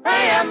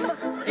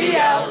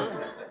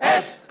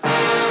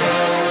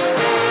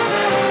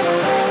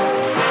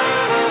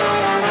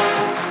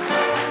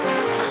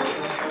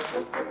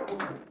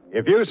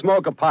 If you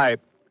smoke a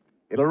pipe,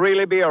 it'll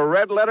really be a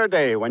red-letter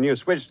day when you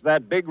switch to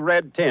that big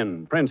red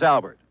tin, Prince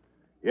Albert.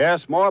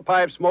 Yes, more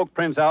pipes smoke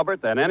Prince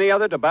Albert than any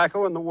other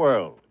tobacco in the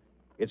world.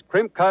 It's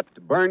crimp-cut,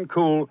 burned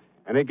cool,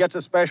 and it gets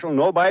a special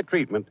no-bite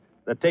treatment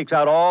that takes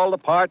out all the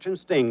parch and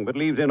sting but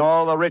leaves in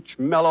all the rich,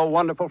 mellow,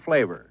 wonderful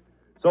flavor.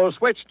 So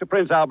switch to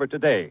Prince Albert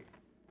today.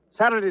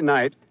 Saturday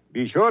night,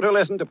 be sure to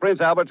listen to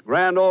Prince Albert's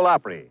Grand Ole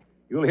Opry.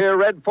 You'll hear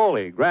Red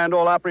Foley, Grand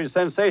Ole Opry's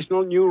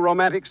sensational new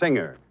romantic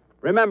singer.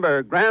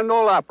 Remember, Grand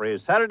Ole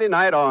Opry, Saturday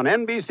night on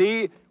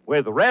NBC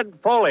with Red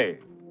Foley.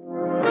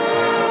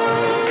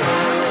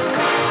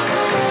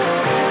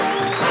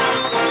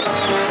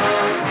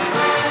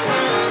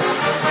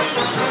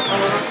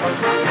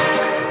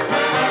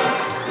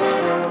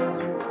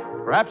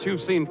 Perhaps you've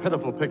seen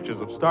pitiful pictures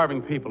of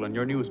starving people in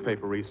your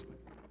newspaper recently.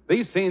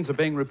 These scenes are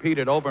being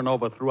repeated over and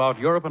over throughout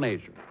Europe and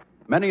Asia.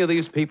 Many of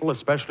these people,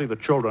 especially the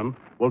children,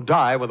 will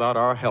die without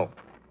our help.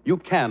 You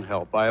can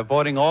help by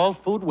avoiding all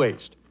food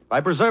waste,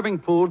 by preserving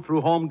food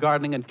through home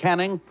gardening and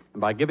canning,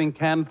 and by giving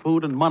canned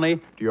food and money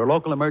to your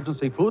local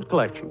emergency food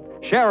collection.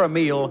 Share a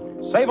meal,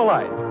 save a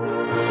life.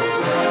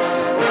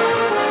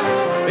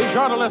 Be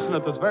sure to listen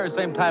at this very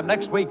same time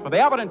next week for the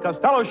Abbott and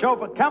Costello Show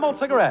for Camel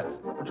Cigarettes,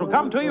 which will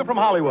come to you from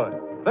Hollywood.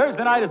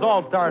 Thursday night is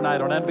All-Star Night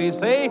on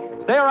NBC.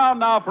 Stay around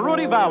now for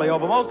Rudy Valley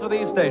over most of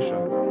these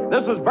stations.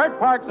 This is Bert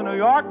Parks in New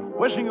York,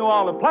 wishing you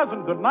all a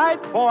pleasant good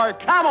night for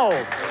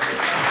Camels.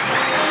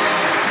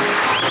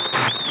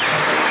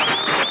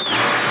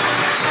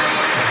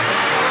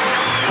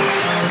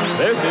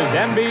 This is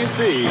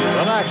NBC,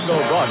 the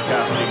national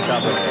broadcasting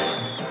company.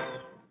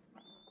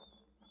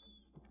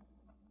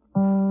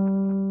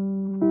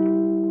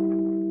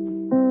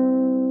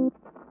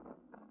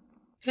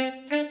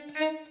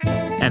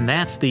 And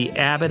that's the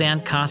Abbott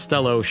and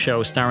Costello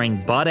Show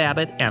starring Bud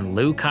Abbott and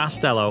Lou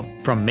Costello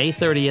from May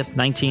 30th,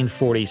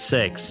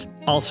 1946.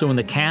 Also in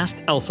the cast,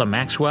 Elsa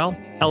Maxwell,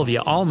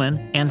 Elvia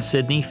Allman, and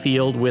Sidney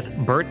Field with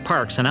Bert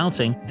Parks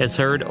announcing as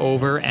heard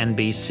over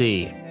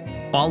NBC.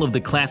 All of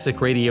the classic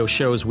radio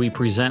shows we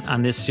present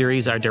on this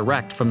series are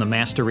direct from the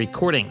master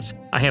recordings.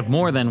 I have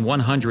more than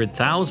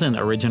 100,000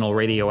 original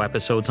radio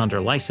episodes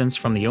under license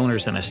from the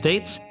owners and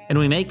estates, and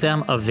we make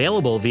them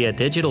available via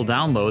digital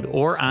download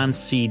or on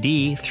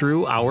CD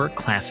through our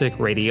Classic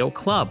Radio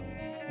Club.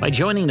 By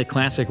joining the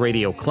Classic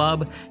Radio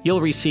Club, you'll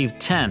receive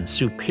 10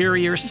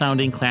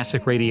 superior-sounding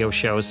classic radio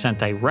shows sent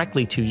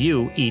directly to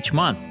you each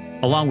month,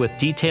 along with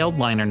detailed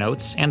liner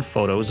notes and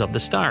photos of the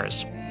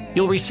stars.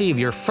 You'll receive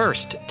your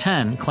first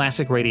 10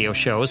 classic radio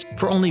shows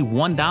for only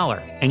 $1,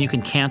 and you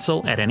can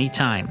cancel at any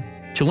time.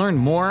 To learn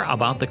more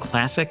about the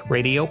Classic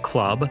Radio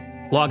Club,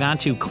 log on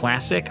to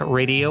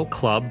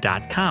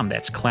classicradioclub.com.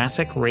 That's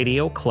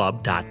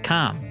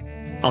classicradioclub.com.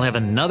 I'll have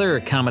another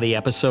comedy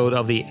episode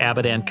of the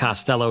Abbott and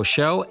Costello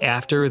Show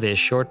after this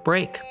short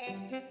break.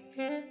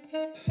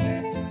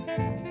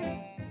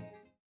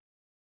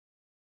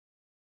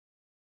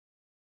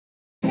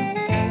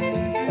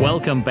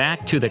 Welcome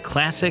back to the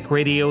Classic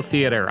Radio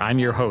Theater. I'm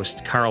your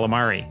host, Carl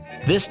Amari.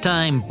 This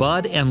time,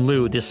 Bud and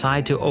Lou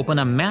decide to open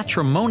a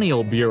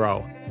matrimonial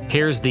bureau.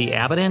 Here's the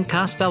Abbott and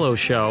Costello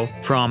Show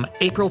from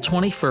April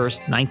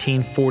 21st,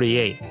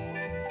 1948.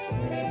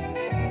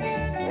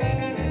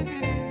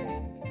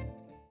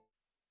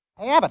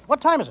 Hey, Abbott,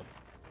 what time is it?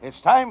 It's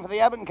time for the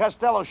Abbott and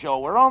Costello Show.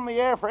 We're on the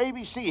air for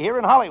ABC here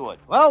in Hollywood.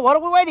 Well, what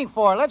are we waiting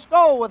for? Let's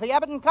go with the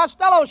Abbott and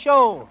Costello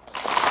Show.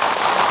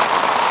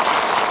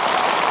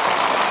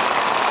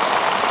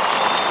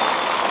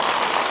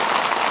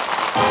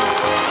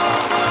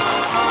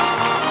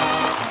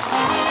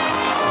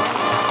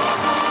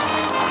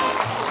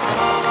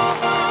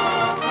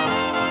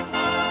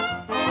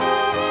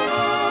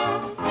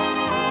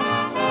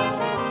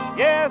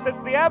 It's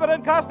the Abbott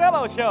and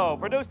Costello Show,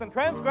 produced and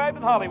transcribed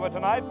in Hollywood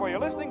tonight for your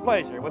listening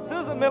pleasure with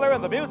Susan Miller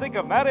and the music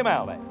of Matty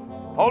Malday.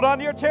 Hold on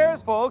to your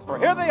chairs, folks, for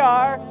here they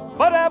are,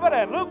 Bud Abbott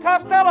and Lou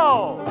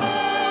Costello.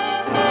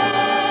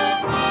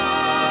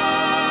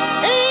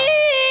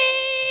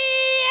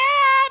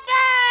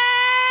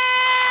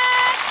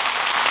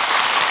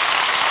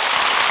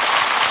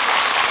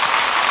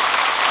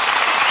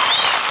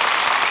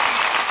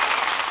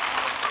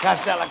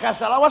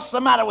 Costello, what's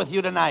the matter with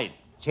you tonight?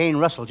 Jane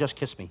Russell just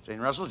kissed me. Jane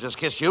Russell just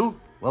kissed you?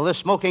 Well, this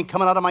smoke ain't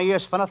coming out of my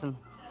ears for nothing.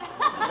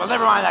 Well,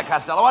 never mind that,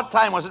 Costello. What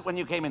time was it when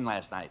you came in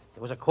last night?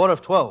 It was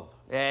 12:15.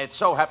 It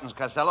so happens,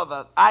 Costello,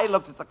 that I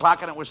looked at the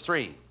clock and it was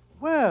 3.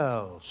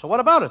 Well, so what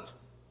about it?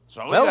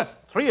 So well,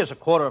 3 is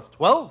 12:15.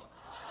 Well,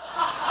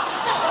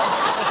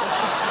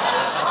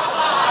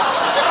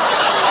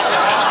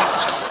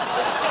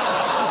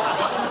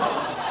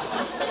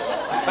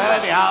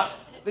 anyhow,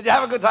 did you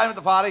have a good time at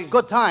the party?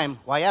 Good time?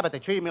 Why, Abbott, they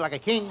treated me like a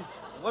king.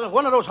 Well,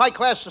 one of those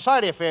high-class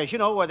society affairs, you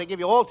know, where they give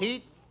you all to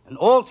eat. And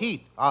all to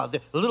eat.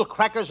 The little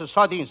crackers and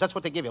sardines. That's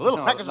what they give you.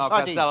 Little crackers and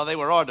sardines. No, Costello, they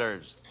were hors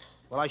d'oeuvres.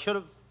 Well, I should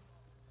have.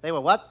 They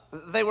were what?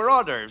 They were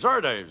hors d'oeuvres, hors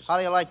d'oeuvres. How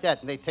do you like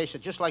that? And they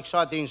tasted just like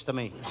sardines to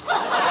me.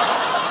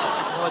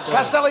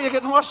 Costello, you're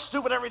getting more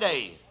stupid every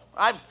day.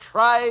 I've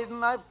tried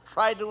and I've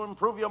tried to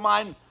improve your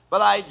mind,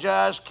 but I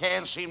just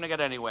can't seem to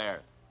get anywhere.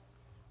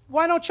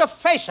 Why don't you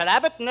face it,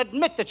 Abbott, and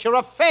admit that you're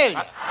a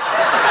failure?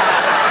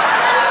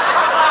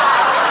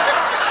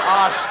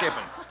 Skip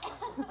it.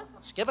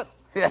 Skip it?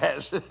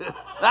 Yes. Wait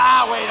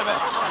a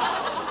minute.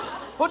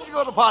 Who'd you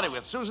go to the party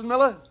with, Susan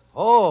Miller?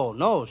 Oh,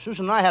 no.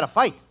 Susan and I had a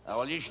fight. Oh,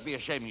 well, you should be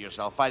ashamed of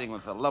yourself fighting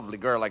with a lovely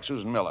girl like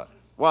Susan Miller.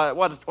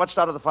 What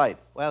started the fight?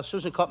 Well,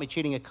 Susan caught me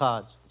cheating at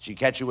cards. Did she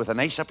catch you with an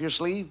ace up your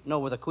sleeve? No,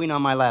 with a queen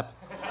on my lap.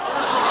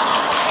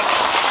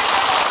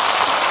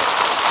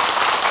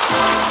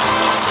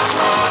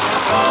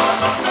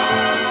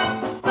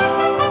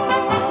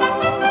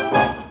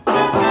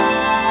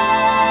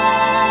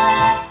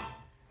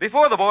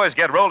 Before the boys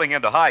get rolling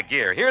into high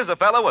gear, here's a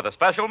fellow with a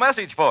special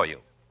message for you.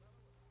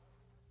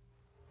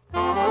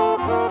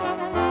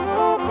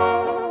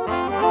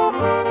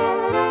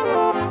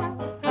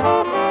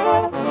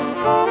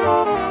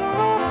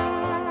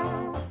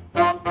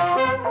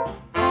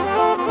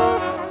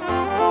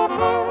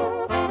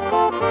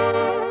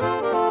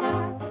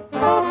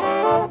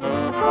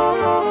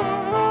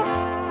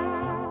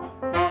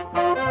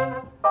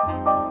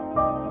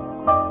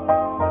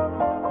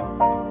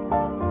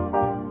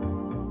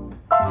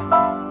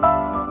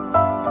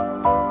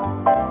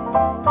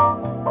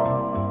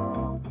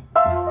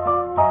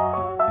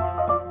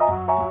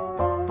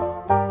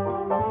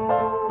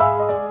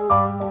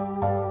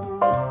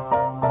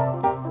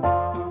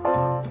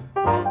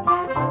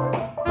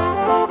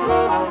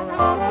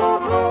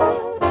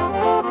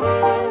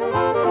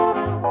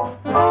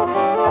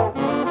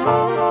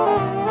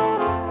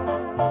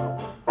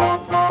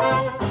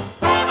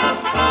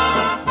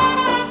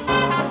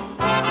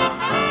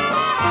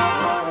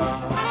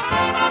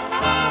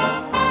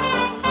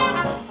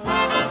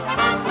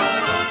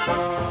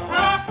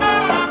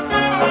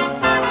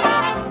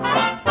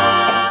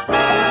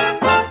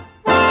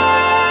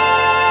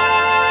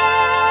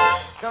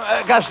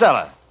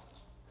 Costello,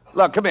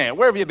 look, come here.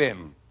 Where have you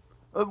been?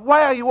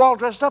 Why are you all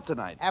dressed up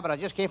tonight? Abbott, I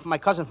just came from my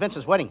cousin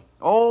Vincent's wedding.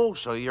 Oh,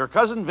 so your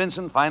cousin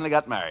Vincent finally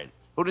got married.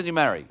 Who did he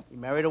marry? He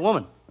married a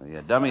woman. Oh,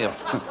 you dummy.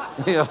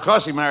 Of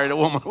course he married a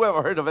woman. Who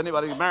ever heard of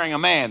anybody marrying a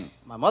man?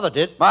 My mother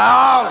did.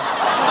 Talk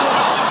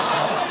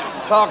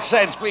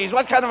sense, please.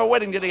 What kind of a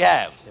wedding did he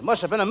have? It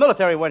must have been a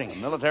military wedding. A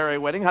military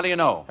wedding? How do you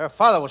know? Her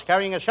father was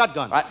carrying a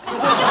shotgun.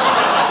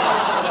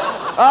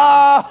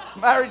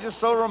 Marriage is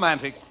so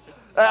romantic.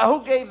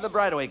 Who gave the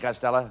bride away,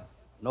 Costello?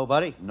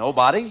 Nobody.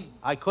 Nobody?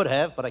 I could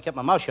have, but I kept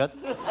my mouth shut.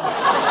 No,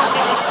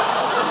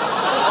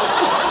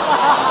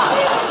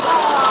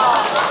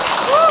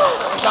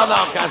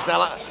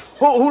 Costello.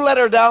 Who led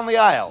her down the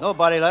aisle?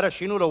 Nobody let her.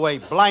 She knew the way,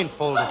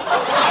 blindfolded.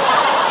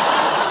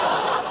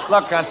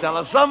 Look,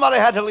 Costello, somebody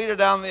had to lead her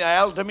down the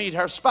aisle to meet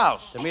her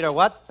spouse. To meet her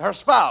what? Her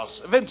spouse.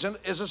 Vincent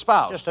is a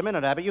spouse. Just a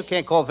minute, Abbott. You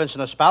can't call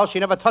Vincent a spouse. He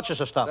never touches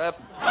her stuff.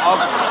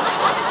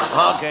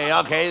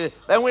 Okay.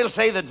 Then we'll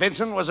say that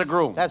Vincent was a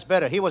groom. That's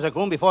better. He was a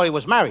groom before he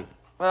was married.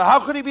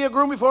 How could he be a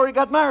groom before he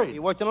got married? He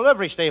worked in a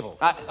livery stable.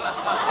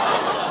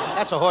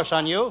 That's a horse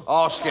on you.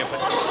 Oh, skip it.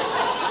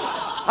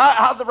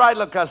 How'd the bride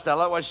look,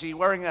 Costello? Was she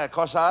wearing a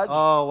corsage?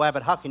 Oh,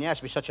 Abbott, how can you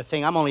ask me such a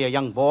thing? I'm only a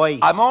young boy.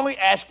 I'm only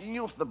asking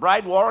you if the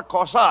bride wore a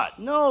corsage.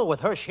 No, with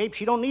her shape,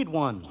 she don't need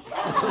one.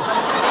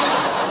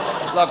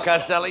 Look,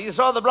 Costello, you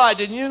saw the bride,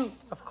 didn't you?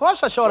 Of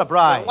course I saw the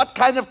bride. Well, what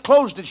kind of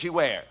clothes did she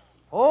wear?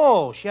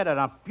 Oh, she had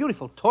a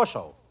beautiful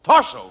torso.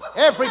 Torso?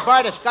 Every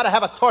bride has got to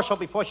have a torso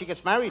before she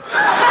gets married.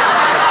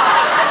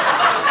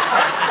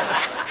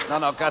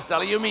 No,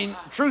 Costello, you mean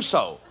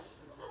trousseau.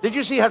 Did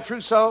you see her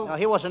trousseau? No,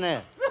 he wasn't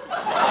there.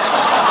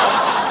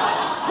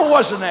 Who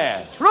wasn't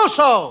there?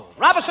 Trousseau.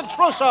 Robinson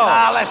Trousseau.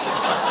 Listen.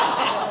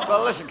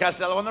 Well, listen,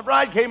 Costello, when the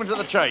bride came into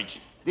the church,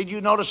 did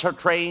you notice her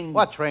train?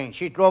 What train?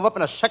 She drove up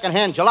in a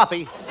second-hand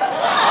jalopy.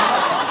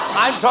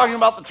 I'm talking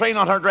about the train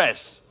on her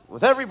dress.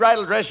 With every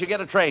bridal dress, you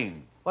get a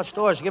train. What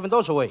store's giving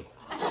those away?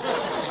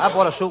 I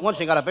bought a suit once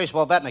and got a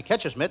baseball bat and a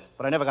catcher's mitt,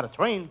 but I never got a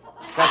train.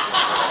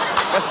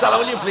 Costello,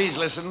 will you please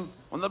listen?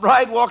 When the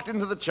bride walked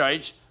into the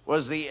church,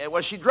 was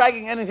she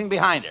dragging anything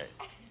behind her?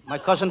 My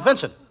cousin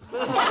Vincent.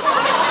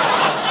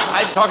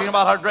 I'm talking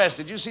about her dress.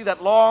 Did you see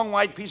that long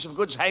white piece of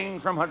goods hanging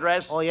from her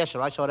dress? Oh, yes,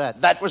 sir. I saw that.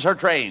 That was her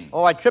train.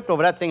 Oh, I tripped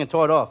over that thing and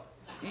tore it off.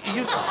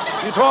 You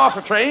tore off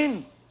a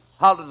train?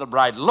 How did the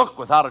bride look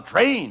without a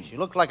train? She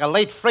looked like a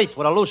late freight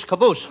with a loose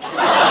caboose.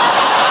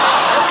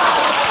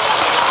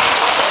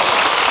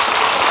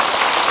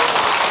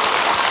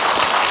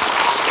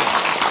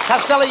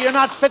 Costello, you're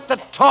not fit to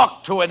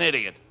talk to an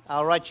idiot.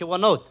 I'll write you a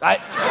note. Well,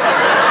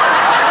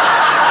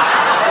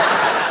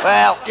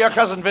 your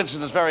cousin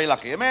Vincent is very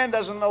lucky. A man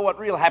doesn't know what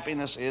real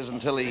happiness is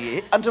until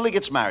he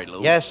gets married,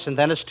 Lou. Yes, and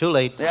then it's too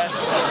late. Yes.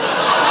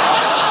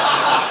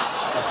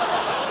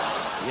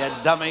 You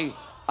dummy.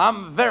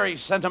 I'm very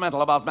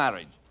sentimental about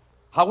marriage.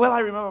 How well I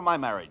remember my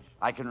marriage.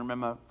 I can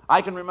remember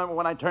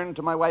when I turned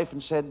to my wife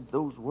and said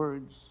those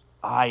words,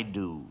 I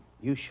do.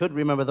 You should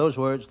remember those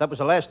words. That was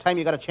the last time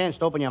you got a chance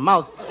to open your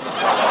mouth.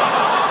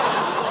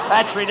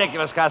 That's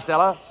ridiculous,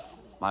 Costello.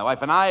 My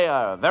wife and I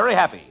are very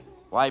happy.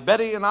 Why,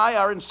 Betty and I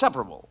are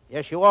inseparable.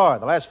 Yes, you are.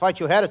 The last fight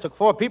you had, it took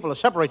 4 people to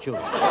separate you.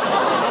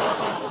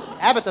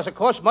 Abbott, does it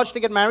cost much to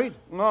get married?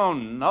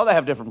 No, they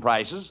have different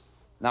prices.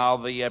 Now,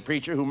 the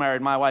preacher who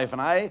married my wife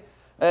and I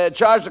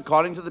charged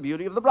according to the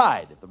beauty of the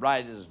bride. If the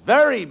bride is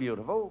very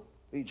beautiful,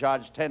 he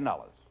charged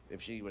 $10.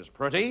 If she was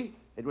pretty,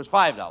 it was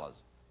 $5.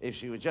 If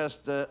she was just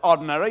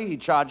ordinary, he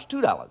charged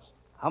 $2.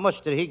 How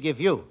much did he give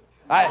you?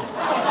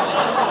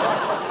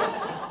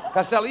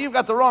 Costello, you've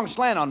got the wrong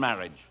slant on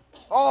marriage.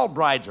 All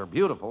brides are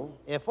beautiful.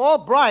 If all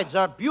brides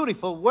are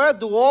beautiful, where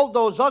do all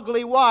those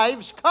ugly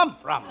wives come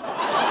from?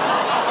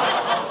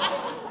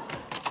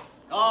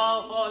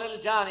 Call for little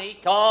Johnny.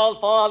 Call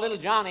for little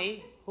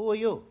Johnny. Who are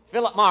you?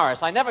 Philip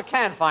Morris. I never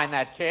can find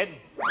that kid.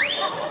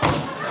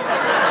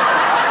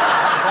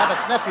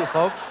 Abbott's nephew,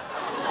 folks.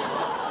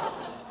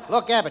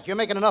 Look, Abbott, you're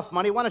making enough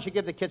money. Why don't you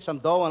give the kid some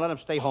dough and let him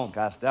stay home?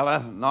 Costello,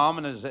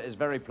 Norman is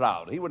very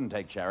proud. He wouldn't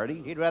take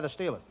charity. He'd rather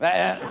steal it.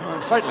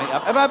 Certainly.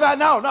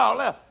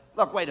 No.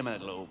 Look, wait a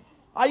minute, Lou.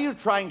 Are you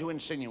trying to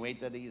insinuate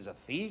that he's a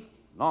thief?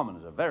 Norman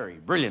is a very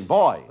brilliant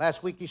boy.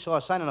 Last week he saw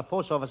a sign in a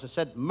post office that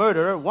said,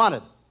 murderer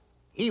wanted.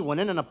 He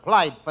went in and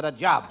applied for the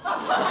job.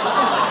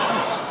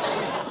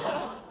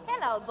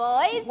 Hello,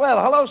 boys.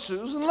 Well, hello,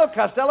 Susan. Look,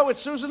 Costello,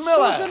 it's Susan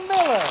Miller. Susan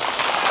Miller.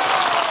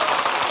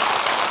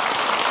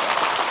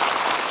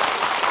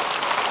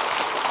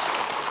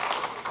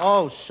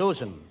 Oh,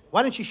 Susan.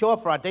 Why didn't you show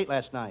up for our date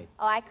last night?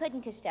 Oh, I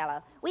couldn't,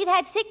 Costello. We've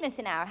had sickness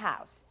in our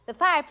house. The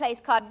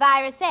fireplace caught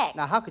virus X.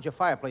 Now, how could your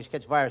fireplace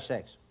catch virus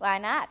X? Why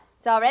not?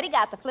 It's already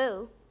got the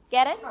flu.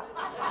 Get it?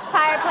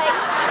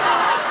 Fireplace.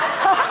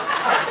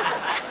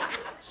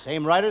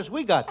 Same writers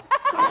we got.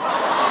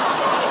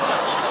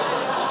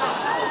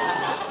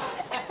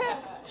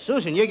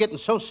 Susan, you're getting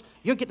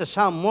to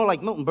sound more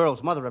like Milton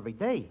Berle's mother every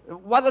day.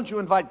 Why don't you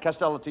invite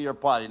Costello to your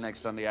party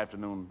next Sunday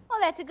afternoon? Oh,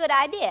 that's a good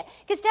idea.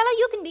 Costello,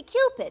 you can be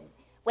Cupid.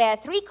 Wear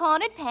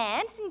 3-cornered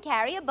pants and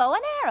carry a bow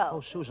and arrow.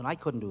 Oh, Susan, I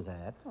couldn't do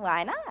that.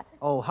 Why not?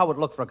 Oh, how would it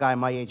look for a guy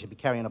my age to be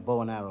carrying a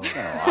bow and arrow?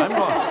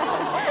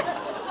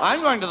 I'm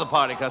going to the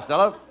party,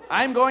 Costello.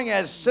 I'm going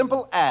as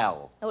Simple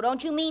Al. Oh,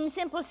 don't you mean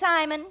Simple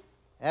Simon?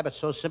 Abbott's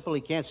so simple he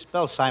can't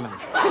spell Simon.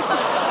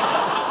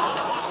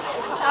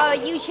 Oh,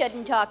 you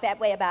shouldn't talk that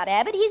way about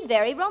Abbott. He's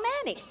very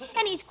romantic.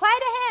 And he's quite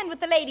a hand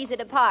with the ladies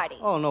at a party.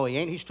 Oh, no, he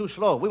ain't. He's too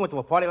slow. We went to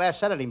a party last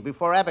Saturday, and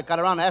before Abbott got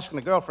around to asking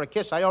the girl for a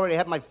kiss, I already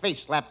had my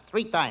face slapped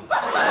 3 times.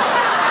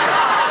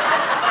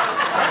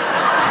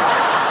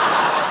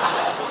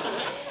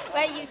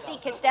 Well, you see,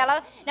 Costello,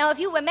 now if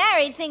you were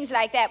married, things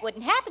like that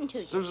wouldn't happen to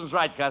you. Susan's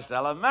right,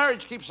 Costello.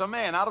 Marriage keeps a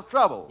man out of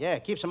trouble. Yeah,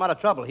 it keeps him out of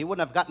trouble. He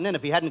wouldn't have gotten in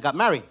if he hadn't got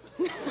married.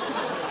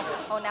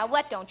 Oh, now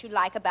what don't you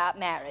like about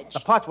marriage?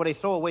 The part where they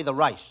throw away the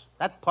rice.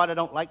 That part I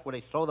don't like, where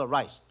they throw the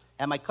rice.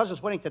 At my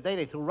cousin's wedding today,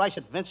 they threw rice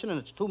at Vincent, and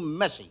it's too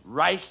messy.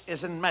 Rice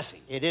isn't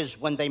messy. It is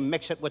when they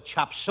mix it with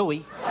chop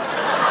suey. Well,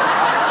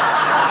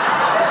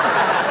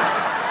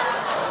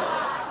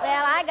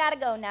 I gotta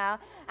go now.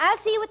 I'll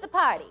see you at the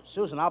party.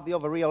 Susan, I'll be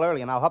over real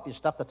early, and I'll help you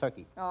stuff the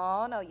turkey.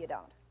 Oh, no, you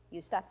don't.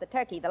 You stuffed the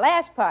turkey the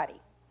last party.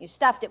 You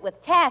stuffed it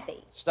with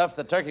taffy. Stuffed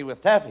the turkey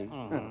with taffy?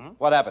 Mm-hmm.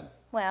 What happened?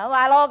 Well,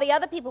 while all the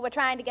other people were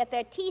trying to get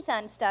their teeth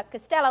unstuck,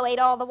 Costello ate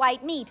all the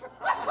white meat. So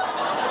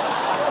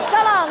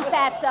long,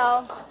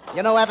 Fatso.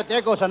 You know, Abbott,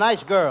 there goes a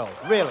nice girl.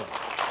 Really. Yes,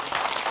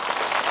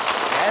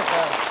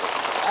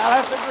 I'll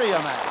have to agree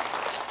on that.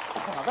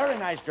 A very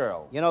nice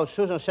girl. You know,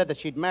 Susan said that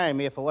she'd marry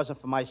me if it wasn't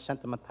for my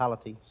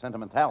sentimentality.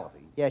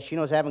 Sentimentality? Yeah, she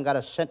knows I haven't got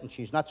a cent, and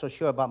she's not so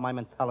sure about my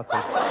mentality.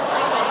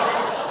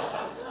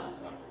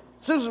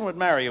 Susan would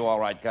marry you all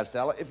right,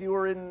 Costello, if you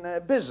were in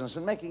business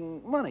and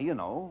making money, you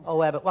know.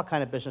 Oh, Abbott, what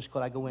kind of business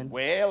could I go in?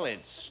 Well,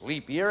 it's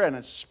sleep year and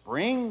it's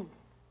spring.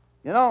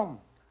 You know,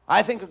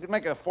 I think we could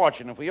make a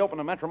fortune if we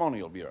opened a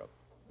matrimonial bureau.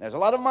 There's a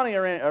lot of money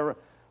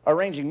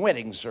arranging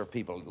weddings for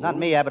people. Not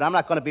me, Abbott. I'm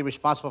not going to be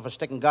responsible for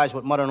sticking guys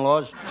with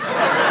mother-in-laws.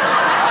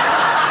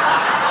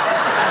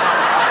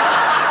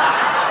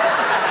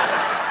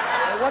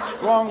 What's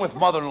wrong with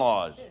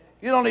mother-in-laws?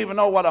 You don't even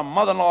know what a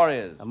mother-in-law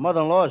is. A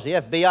mother-in-law is the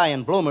FBI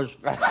in Bloomers.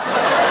 Well,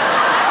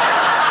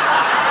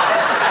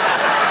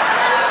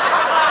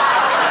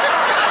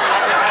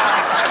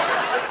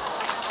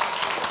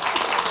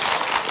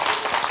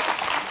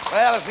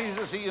 it's easy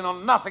to see you know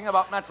nothing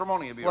about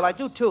Matrimonial Bureau. Well, I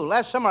do, too.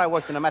 Last summer I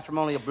worked in a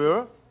Matrimonial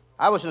Bureau.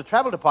 I was in the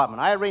travel department.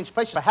 I arranged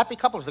places for happy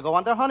couples to go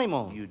on their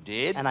honeymoon. You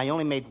did? And I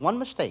only made one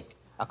mistake.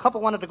 A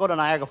couple wanted to go to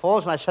Niagara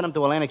Falls, and I sent them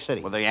to Atlantic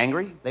City. Were they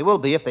angry? They will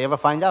be if they ever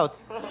find out.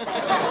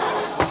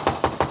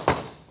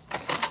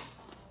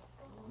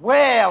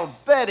 Well,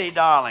 Betty,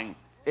 darling,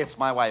 it's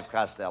my wife,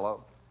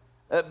 Costello.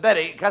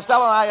 Betty,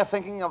 Costello and I are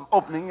thinking of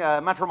opening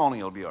a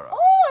matrimonial bureau. Oh,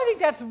 I think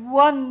that's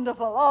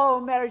wonderful. Oh,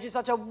 marriage is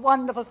such a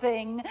wonderful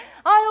thing.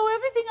 I owe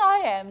everything I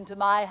am to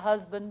my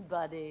husband,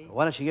 Buddy.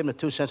 Why don't you give him the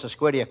 2 cents a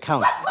square to your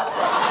account?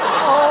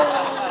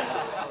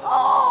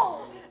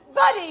 Oh,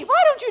 Buddy,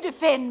 why don't you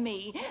defend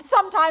me?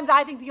 Sometimes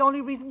I think the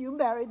only reason you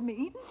married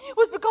me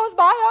was because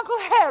my Uncle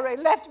Harry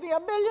left me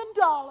 $1 million.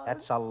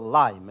 That's a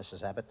lie,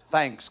 Mrs. Abbott.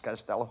 Thanks,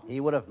 Costello. He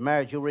would have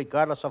married you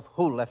regardless of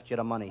who left you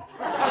the money.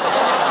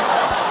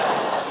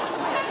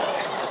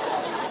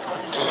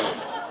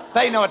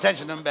 Pay no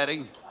attention to him,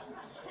 Betty.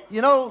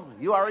 You know,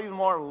 you are even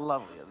more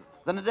lovely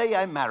than the day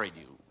I married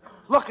you.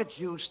 Look at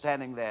you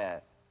standing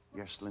there.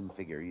 Your slim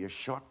figure, your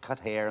short-cut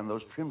hair, and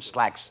those trim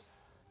slacks.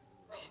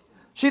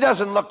 She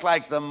doesn't look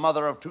like the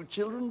mother of 2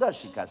 children, does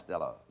she,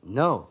 Costello?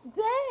 No.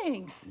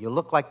 Thanks. You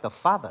look like the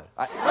father.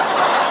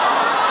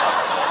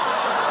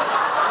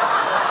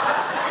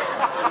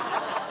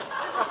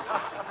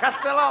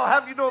 Costello,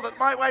 have you know that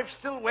my wife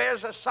still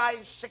wears a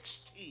size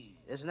 16?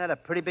 Isn't that a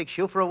pretty big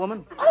shoe for a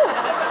woman?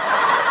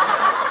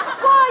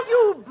 Why,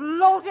 you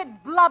bloated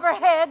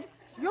blubberhead.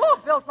 You're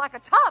built like a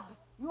tub.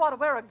 You ought to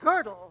wear a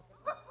girdle.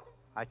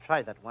 I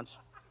tried that once.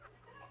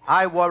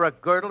 I wore a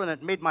girdle, and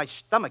it made my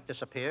stomach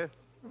disappear.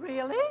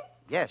 Really?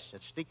 Yes,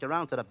 it sneaked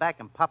around to the back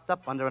and popped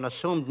up under an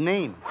assumed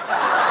name.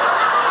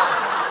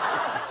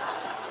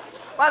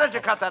 Why don't you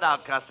cut that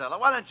out, Costello?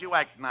 Why don't you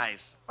act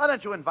nice? Why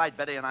don't you invite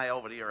Betty and I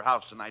over to your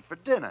house tonight for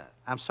dinner?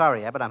 I'm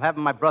sorry, Abbott. I'm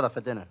having my brother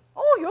for dinner.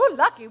 Oh, you're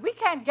lucky. We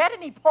can't get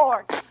any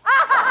pork.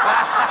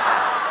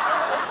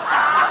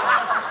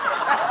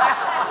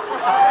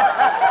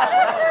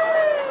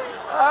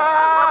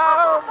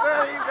 Oh,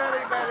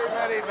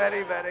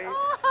 Betty.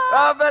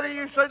 Oh, Betty,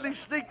 you certainly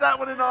sneaked that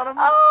one in on him.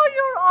 Oh,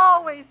 you're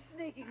always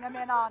sneaking them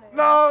in on him.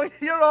 No,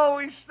 you're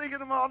always sneaking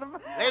them on him.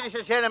 Ladies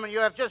and gentlemen, you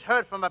have just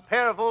heard from a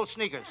pair of old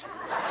sneakers.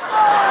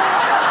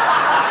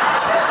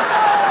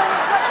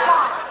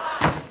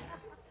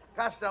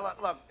 Costello,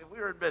 look, if we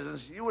were in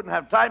business, you wouldn't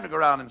have time to go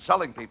around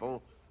insulting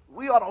people.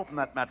 We ought to open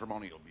that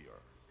matrimonial bureau.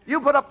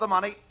 You put up the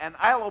money, and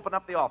I'll open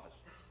up the office.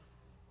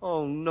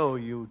 Oh, no,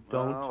 you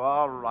don't. Oh,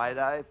 all right,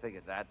 I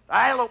figured that.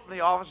 I'll open the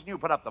office, and you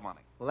put up the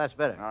money. Well, that's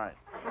better. All right.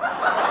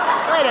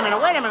 Wait a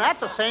minute. That's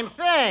the same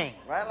thing.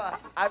 Well,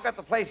 I've got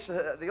the place,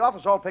 the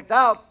office all picked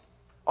out.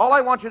 All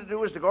I want you to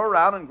do is to go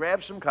around and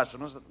grab some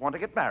customers that want to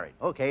get married.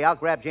 Okay, I'll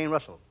grab Jane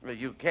Russell. Well,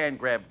 you can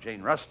grab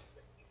Jane Russell.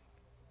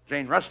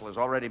 Jane Russell is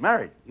already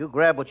married. You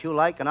grab what you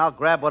like, and I'll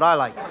grab what I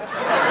like.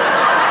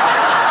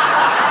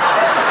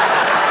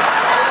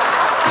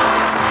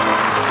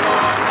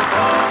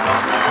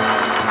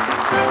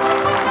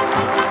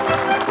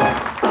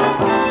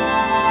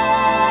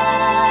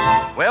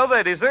 Well,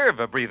 they deserve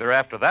a breather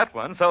after that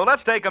one, so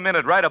let's take a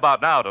minute right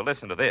about now to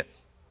listen to this.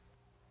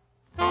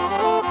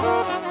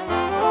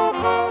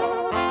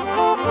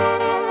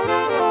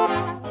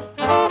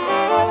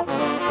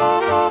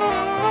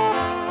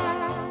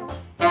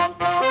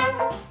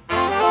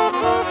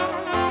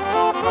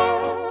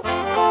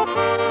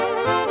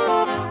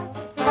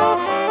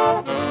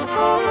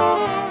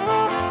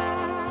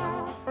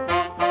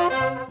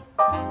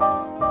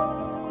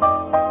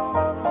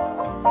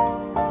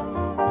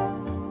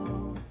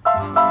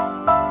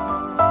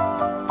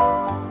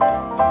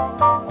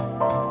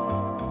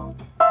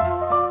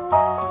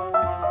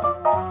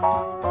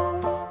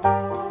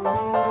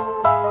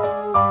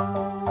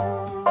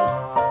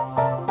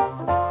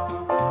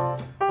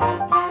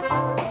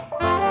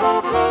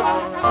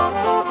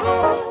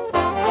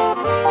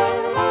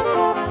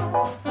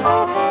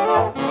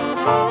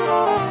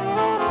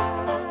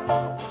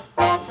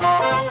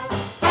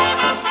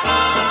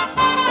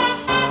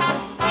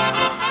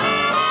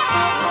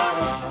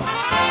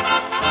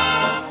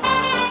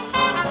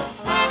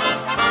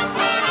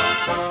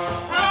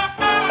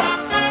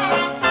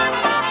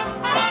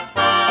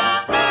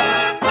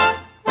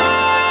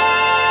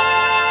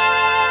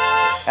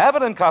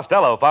 Abbott and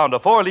Costello found a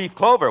 4-leaf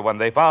clover when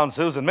they found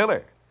Susan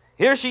Miller.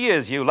 Here she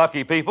is, you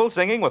lucky people,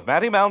 singing with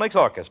Matty Malnick's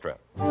orchestra.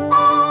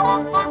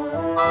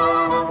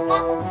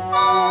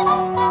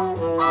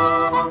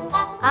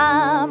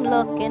 I'm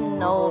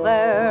looking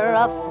over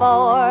a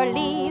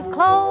 4-leaf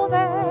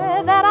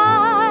clover that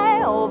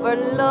I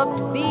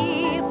overlooked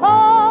before.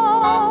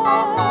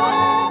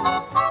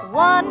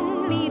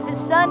 One leaf is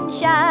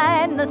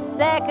sunshine, the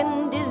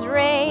second is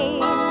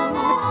rain.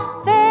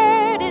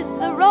 Third is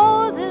the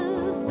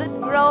roses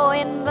that grow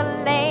in the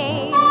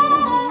lane.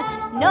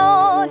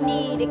 No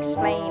need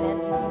explaining,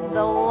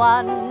 the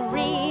one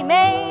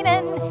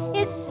remaining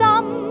is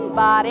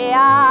somebody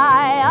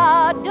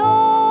I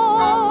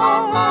adore.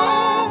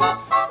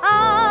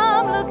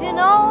 I'm looking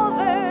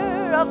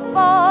over a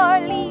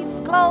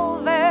 4-leaf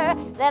clover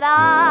that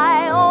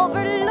I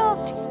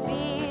overlooked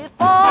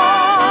before.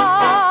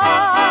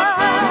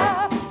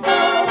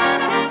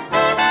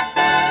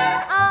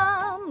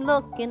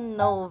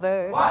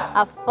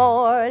 a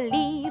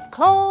four-leaf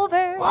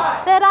clover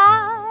that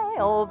I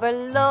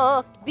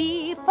overlooked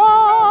before.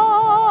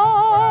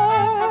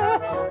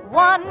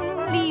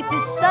 One leaf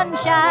is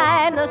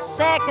sunshine, the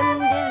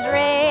second is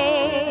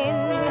rain,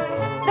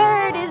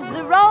 third is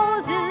the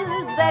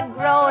roses that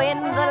grow in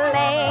the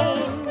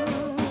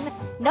lane.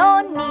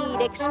 No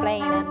need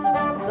explaining,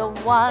 the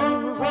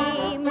one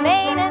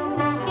remaining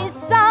is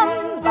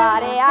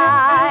somebody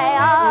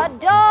I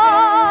adore.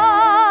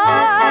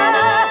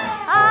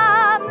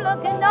 I'm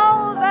looking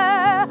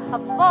over a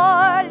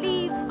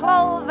four-leaf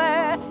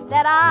clover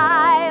that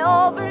I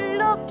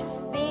overlooked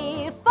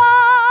before.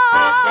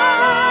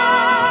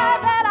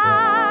 That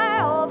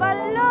I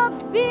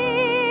overlooked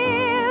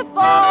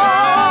before.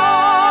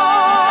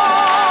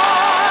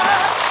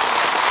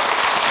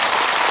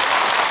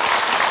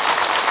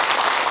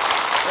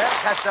 Well,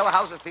 Costello,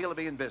 how's it feel to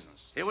be in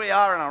business? Here we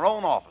are in our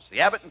own office,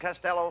 the Abbott and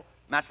Costello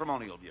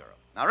Matrimonial Bureau.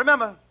 Now,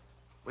 remember,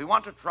 we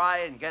want to try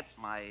and get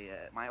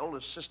my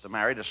oldest sister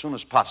married as soon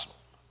as possible.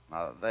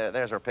 Now,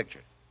 there's her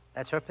picture.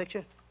 That's her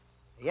picture?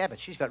 Yeah, but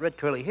she's got red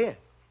curly hair.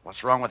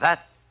 What's wrong with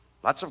that?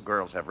 Lots of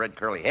girls have red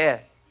curly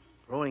hair.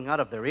 Growing out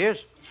of their ears?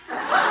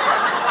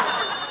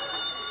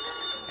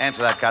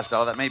 Answer that,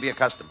 Costello. That may be a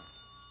customer.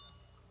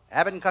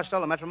 Abbott and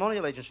Costello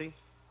Matrimonial Agency.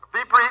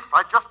 Be brief,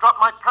 I just dropped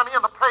my penny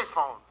in the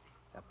payphone.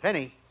 A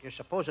penny? You're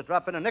supposed to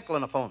drop in a nickel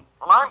in the phone.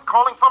 Well, I'm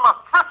calling from a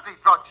thrifty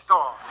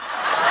drugstore.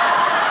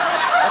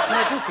 What can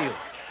I do for you?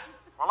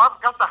 Well,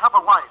 I've got to have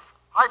a wife.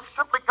 I've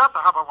simply got to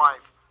have a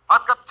wife.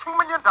 I've got $2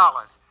 million.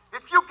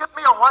 If you get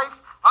me a wife,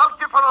 I'll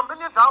give her $1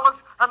 million,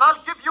 and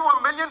I'll give you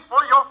 $1 million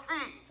for your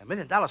fee. $1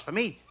 million for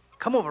me?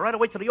 Come over right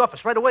away to the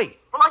office, right away.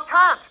 Well, I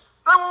can't.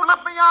 They won't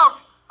let me out.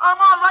 I'm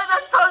all right, I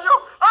tell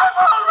you. I'm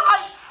all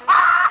right.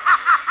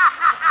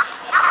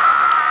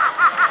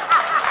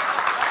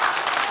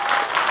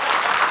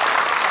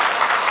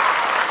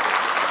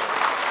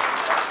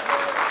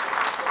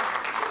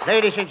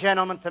 Ladies and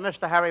gentlemen, to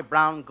Mr. Harry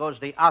Brown goes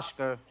the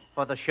Oscar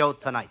for the show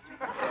tonight.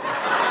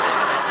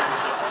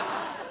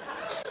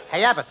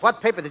 Hey, Abbott,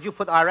 what paper did you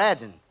put our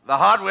ad in? The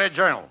Hardware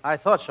Journal. I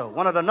thought so.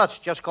 One of the nuts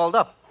just called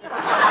up.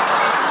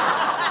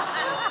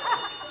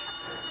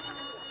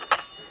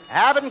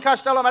 Abbott and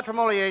Costello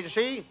Matrimonial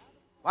Agency.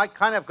 What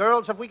kind of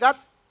girls have we got?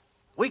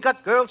 We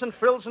got girls in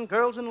frills and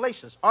girls in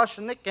laces,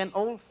 arsenic and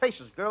old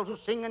faces, girls who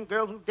sing and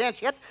girls who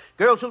dance yet,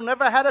 girls who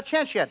never had a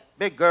chance yet,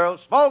 big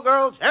girls, small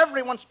girls,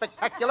 everyone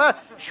spectacular,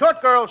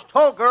 short girls,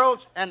 tall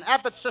girls, and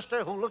Abbott's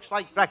sister who looks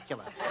like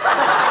Dracula.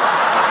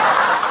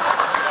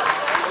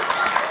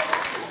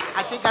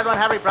 I think I run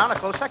Harry Brown a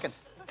close second.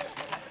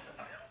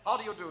 How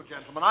do you do,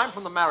 gentlemen? I'm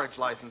from the Marriage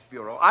License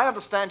Bureau. I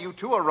understand you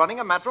two are running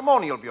a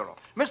matrimonial bureau.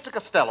 Mr.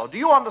 Costello, do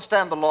you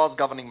understand the laws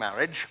governing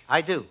marriage? I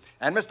do.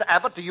 And Mr.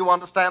 Abbott, do you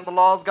understand the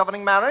laws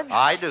governing marriage?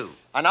 I do.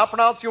 I now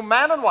pronounce you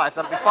man and wife.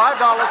 That'll be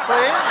 $5,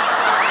 please.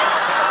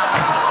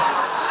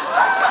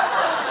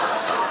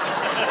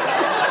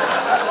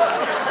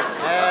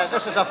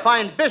 This is a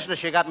fine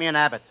business you got me in,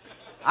 Abbott.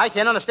 I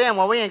can't understand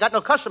why we ain't got no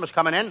customers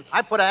coming in.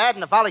 I put an ad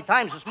in the Valley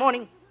Times this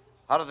morning.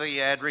 How did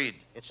the ad read?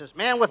 It says,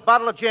 man with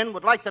bottle of gin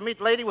would like to meet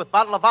lady with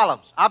bottle of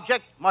olives.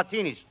 Object,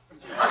 martinis.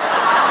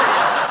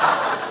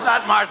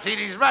 Not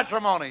martinis,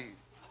 matrimony.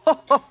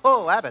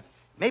 Ho, Abbott.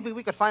 Maybe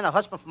we could find a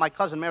husband for my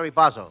cousin Mary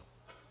Bozzo.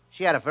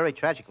 She had a very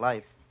tragic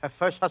life. Her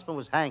first husband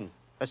was hanged.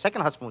 Her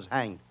second husband was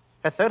hanged.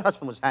 Her third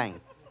husband was hanged.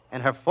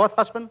 And her fourth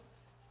husband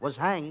was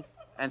hanged.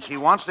 And she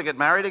wants to get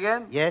married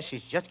again? Yes,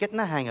 she's just getting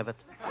the hang of it.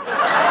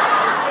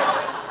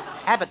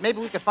 Abbott, maybe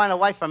we could find a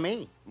wife for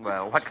me.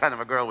 Well, what kind of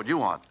a girl would you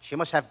want? She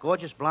must have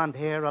gorgeous blonde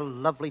hair, a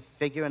lovely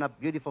figure, and a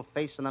beautiful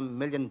face, and $1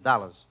 million.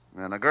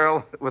 And a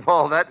girl with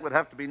all that would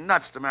have to be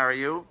nuts to marry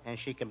you. And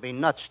she can be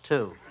nuts,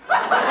 too.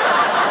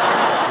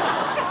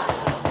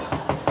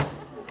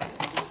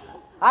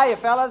 Hiya,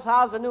 fellas.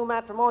 How's the new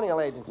matrimonial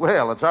agency?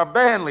 Well, it's our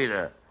band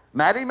leader,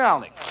 Matty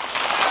Malnick.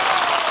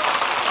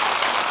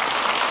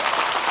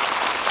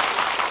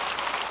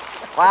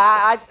 Well,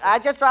 I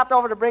just dropped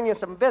over to bring you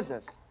some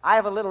business. I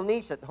have a little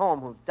niece at home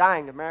who's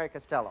dying to marry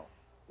Costello.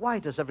 Why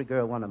does every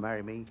girl want to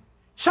marry me?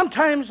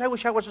 Sometimes I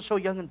wish I wasn't so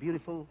young and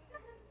beautiful,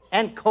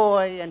 and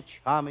coy and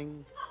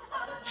charming,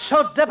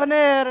 so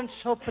debonair and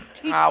so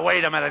petite. Now,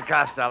 wait a minute,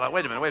 Costello.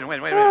 Wait a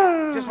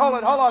minute. Just hold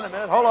on a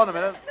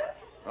minute.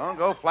 Don't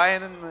go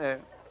flying in there.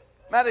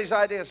 Matty's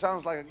idea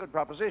sounds like a good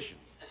proposition.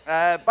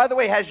 By the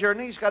way, has your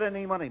niece got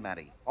any money,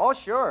 Matty? Oh,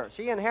 sure.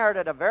 She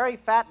inherited a very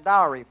fat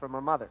dowry from her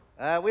mother.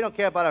 We don't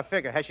care about her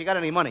figure. Has she got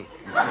any money?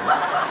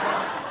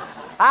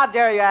 How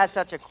dare you ask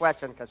such a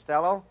question,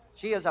 Costello?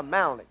 She is a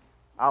Malnick.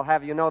 I'll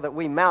have you know that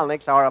we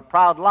Malnicks are a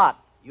proud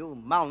lot. You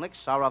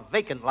Malnicks are a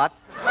vacant lot.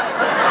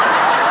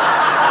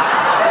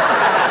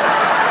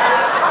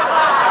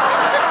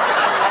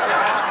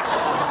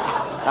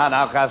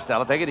 Now,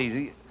 Costello, take it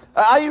easy.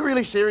 Are you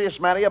really serious,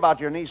 Matty, about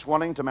your niece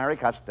wanting to marry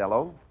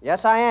Costello?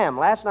 Yes, I am.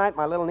 Last night,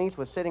 my little niece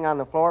was sitting on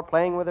the floor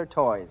playing with her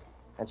toys.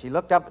 And she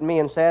looked up at me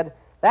and said,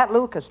 "That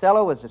Lou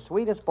Costello is the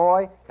sweetest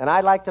boy, and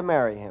I'd like to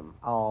marry him."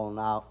 Oh,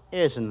 now,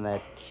 isn't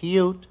that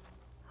cute?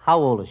 How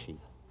old is she?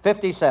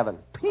 57.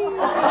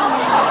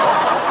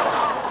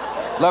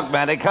 Look,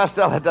 Manny,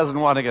 Costello doesn't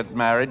want to get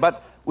married,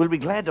 but we'll be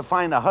glad to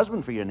find a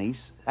husband for your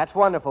niece. That's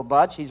wonderful,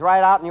 Bud. She's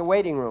right out in your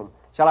waiting room.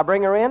 Shall I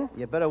bring her in?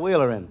 You better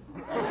wheel her in.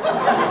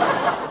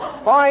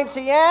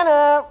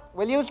 Poinciana,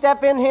 will you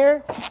step in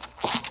here?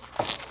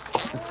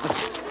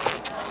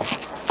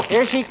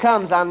 Here she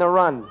comes on the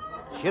run.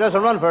 She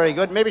doesn't run very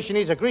good. Maybe she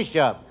needs a grease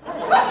job.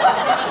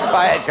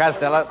 Quiet,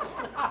 Costello.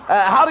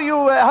 How do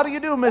you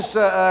do, Miss?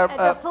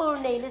 The full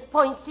name is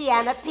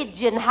Poinciana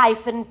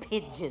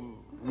Pigeon-Pigeon.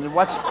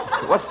 What's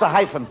the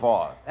hyphen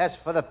for? That's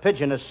for the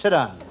pigeon to sit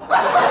on.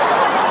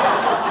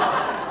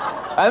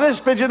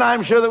 Miss Pigeon,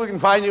 I'm sure that we can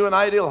find you an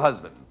ideal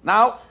husband.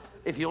 Now,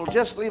 if you'll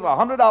just leave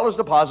 $100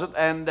 deposit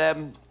and,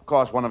 of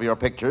course, one of your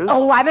pictures.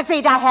 Oh, I'm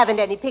afraid I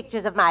haven't any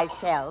pictures of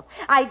myself.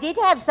 I did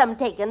have some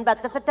taken,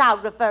 but the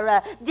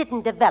photographer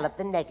didn't develop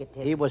the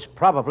negative. He was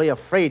probably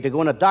afraid to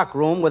go in a dark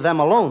room with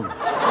them alone.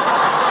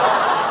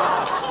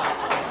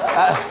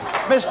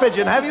 Miss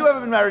Pigeon, have you ever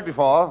been married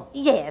before?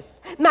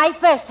 Yes. My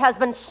first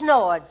husband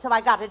snored, so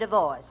I got a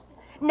divorce.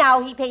 Now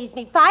he pays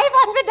me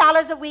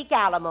 $500 a week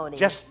alimony.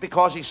 Just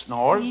because he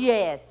snores?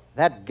 Yes.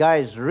 That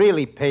guy's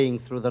really paying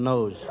through the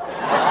nose.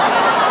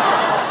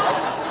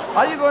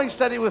 Are you going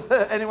steady with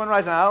anyone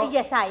right now?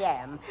 Yes, I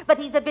am. But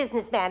he's a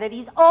businessman, and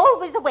he's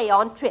always away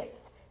on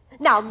trips.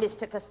 Now,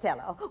 Mr.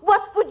 Costello,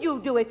 what would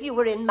you do if you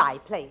were in my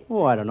place?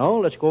 Oh, I don't know.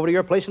 Let's go over to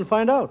your place and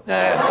find out.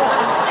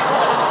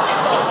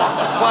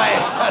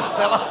 Quiet,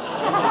 Costello.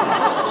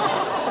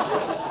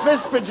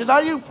 Miss Pigeon,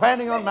 are you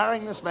planning on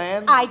marrying this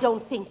man? I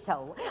don't think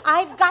so.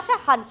 I've got a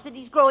hunch that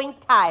he's growing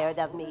tired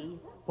of me.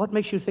 What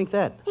makes you think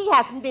that? He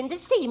hasn't been to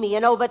see me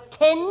in over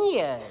 10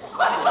 years.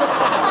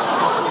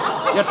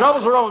 Your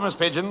troubles are over, Miss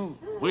Pigeon.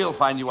 We'll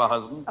find you a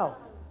husband. Oh.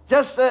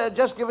 Just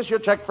give us your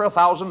check for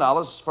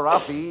 $1,000 for our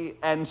fee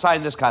and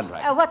sign this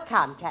contract. What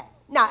contract?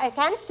 Now, I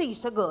can't see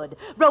so good.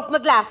 Broke my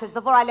glasses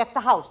before I left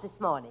the house this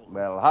morning.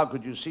 Well, how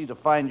could you see to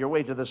find your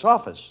way to this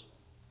office?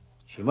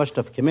 She must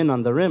have come in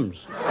on the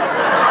rims.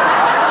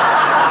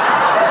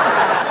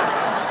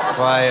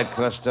 Quiet,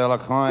 Costello,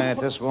 quiet.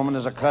 This woman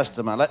is a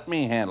customer. Let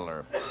me handle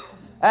her.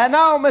 And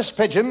now, Miss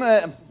Pigeon,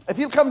 if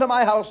you'll come to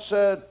my house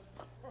 8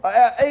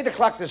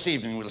 o'clock this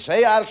evening, we'll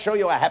say, I'll show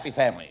you a happy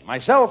family.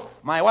 Myself,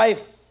 my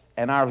wife,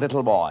 and our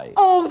little boy.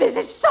 Oh, this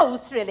is so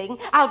thrilling.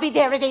 I'll be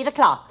there at 8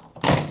 o'clock.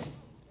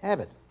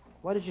 Abbott,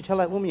 why did you tell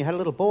that woman you had a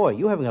little boy?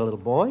 You haven't got a little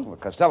boy. Well,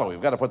 Costello,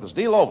 we've got to put this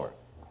deal over.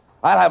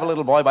 I'll have a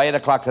little boy by 8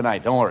 o'clock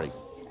tonight. Don't worry.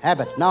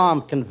 Abbott, now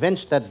I'm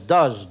convinced that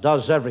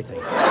does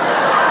everything.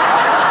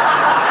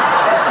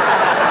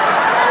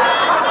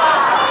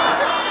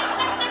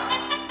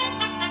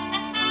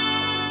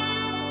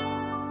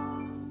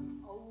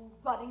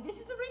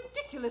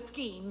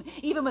 Scheme.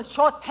 Even with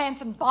short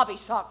pants and bobby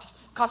socks,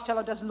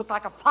 Costello doesn't look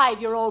like a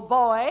 5-year-old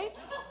boy.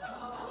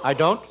 I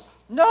don't?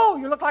 No,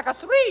 you look like a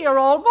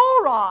 3-year-old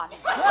moron.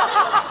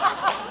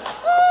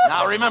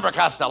 Now, remember,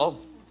 Costello,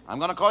 I'm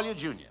going to call you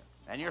Junior,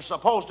 and you're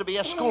supposed to be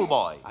a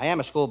schoolboy. I am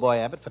a schoolboy,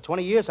 Abbott. For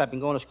 20 years, I've been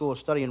going to school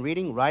studying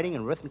reading, writing,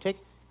 and arithmetic,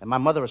 and my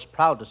mother is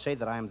proud to say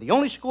that I am the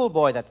only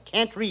schoolboy that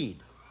can't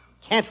read,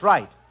 can't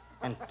write,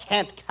 and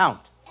can't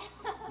count.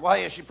 Why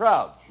is she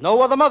proud?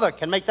 No other mother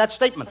can make that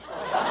statement.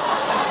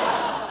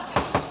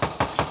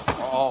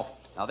 Oh,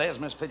 now there's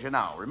Miss Pigeon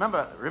now.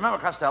 Remember,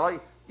 Costello,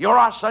 you're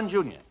our son,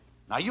 Junior.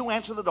 Now you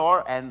answer the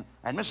door, and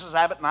Mrs.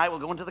 Abbott and I will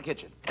go into the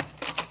kitchen.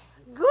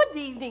 Good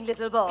evening,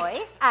 little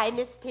boy. I'm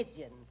Miss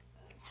Pigeon.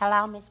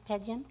 Hello, Miss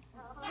Pigeon.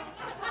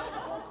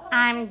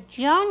 I'm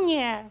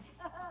Junior.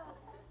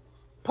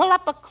 Pull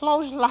up a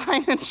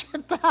clothesline and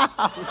sit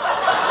down.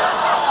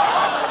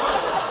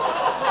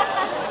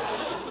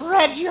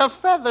 Spread your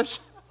feathers.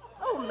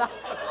 Oh, my.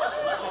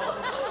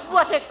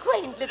 What a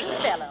quaint little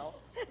fellow.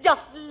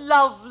 Just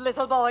love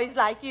little boys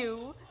like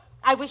you.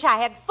 I wish I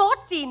had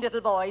 14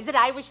 little boys, and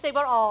I wish they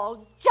were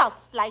all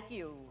just like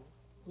you.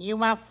 You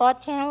want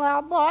 14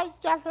 little boys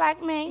just like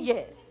me?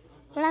 Yes.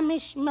 Let me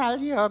smell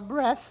your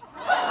breath.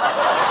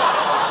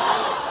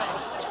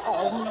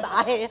 Oh,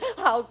 my,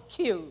 how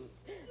cute.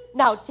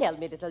 Now tell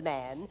me, little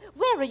man,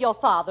 where are your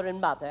father and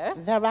mother?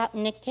 They're out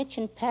in the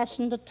kitchen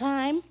passing the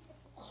time.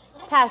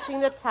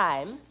 Passing the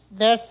time?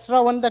 They're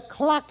throwing the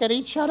clock at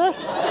each other.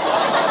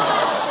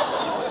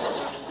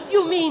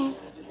 You mean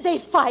they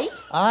fight?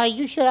 Oh,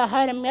 you should have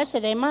heard him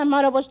yesterday. My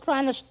mother was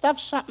trying to stuff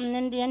something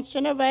in the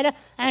incinerator,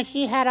 and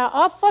she had an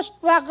awful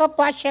struggle,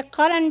 but she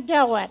couldn't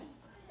do it.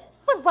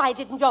 But why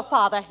didn't your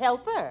father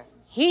help her?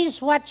 He's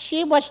what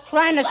she was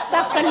trying to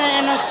stuff in the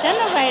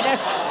incinerator.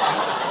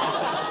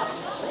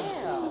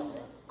 Well.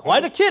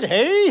 Quite a kid,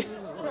 hey?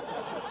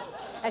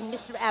 And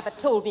Mr. Abbott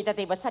told me that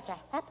they were such a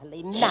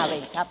happily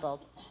married couple.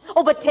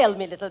 Oh, but tell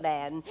me, little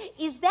man,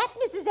 is that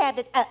Mrs.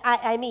 Abbott,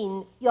 I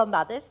mean, your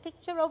mother's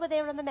picture over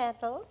there on the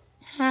mantel?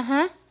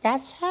 Uh-huh,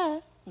 that's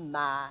her.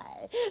 My,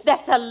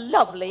 that's a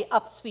lovely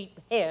upsweep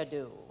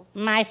hairdo.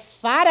 My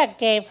father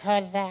gave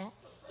her that.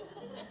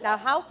 Now,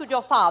 how could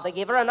your father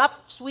give her an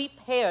upsweep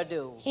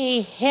hairdo?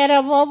 He hit her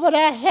over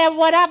the head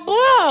with a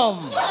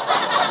broom.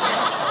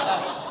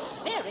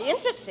 Very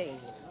interesting.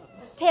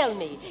 Tell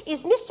me,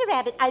 is Mr.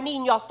 Abbott, I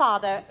mean your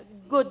father,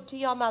 good to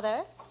your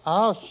mother?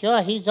 Oh,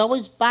 sure. He's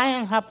always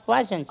buying her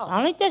presents.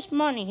 Only this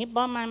morning he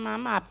bought my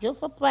mama a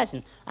beautiful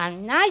present. A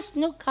nice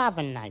new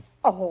carving knife.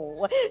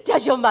 Oh,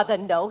 does your mother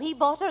know he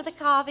bought her the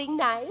carving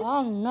knife?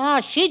 Oh,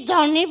 no. She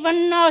don't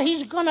even know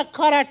he's going to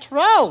cut her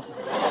throat.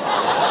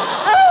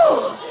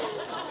 Oh!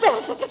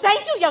 Well,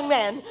 thank you, young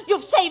man.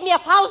 You've saved me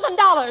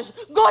 $1,000.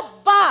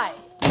 Goodbye.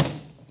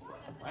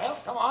 Well,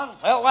 come on.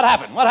 Well, what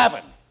happened? What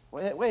happened?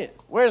 Wait.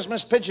 Where's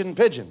Miss Pigeon?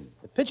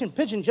 The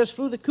pigeon just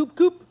flew the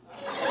coop.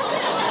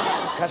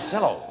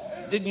 Costello,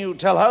 didn't you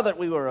tell her that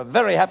we were a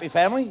very happy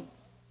family?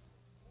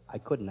 I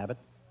couldn't, Abbott.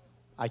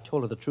 I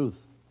told her the truth.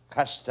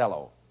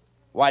 Costello,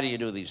 why do you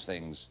do these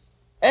things?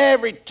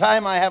 Every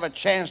time I have a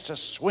chance to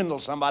swindle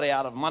somebody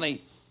out of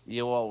money,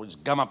 you always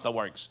gum up the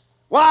works.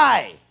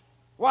 Why?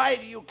 Why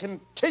do you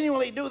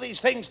continually do these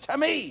things to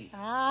me?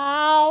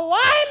 Oh,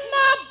 I'm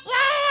a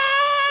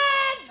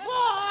bad boy!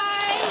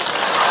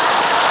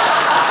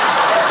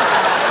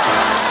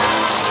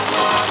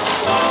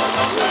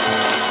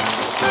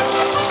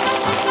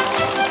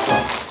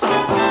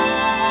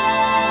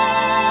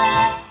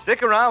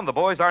 Stick around. The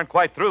boys aren't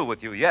quite through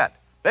with you yet.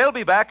 They'll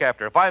be back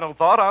after a final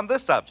thought on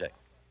this subject.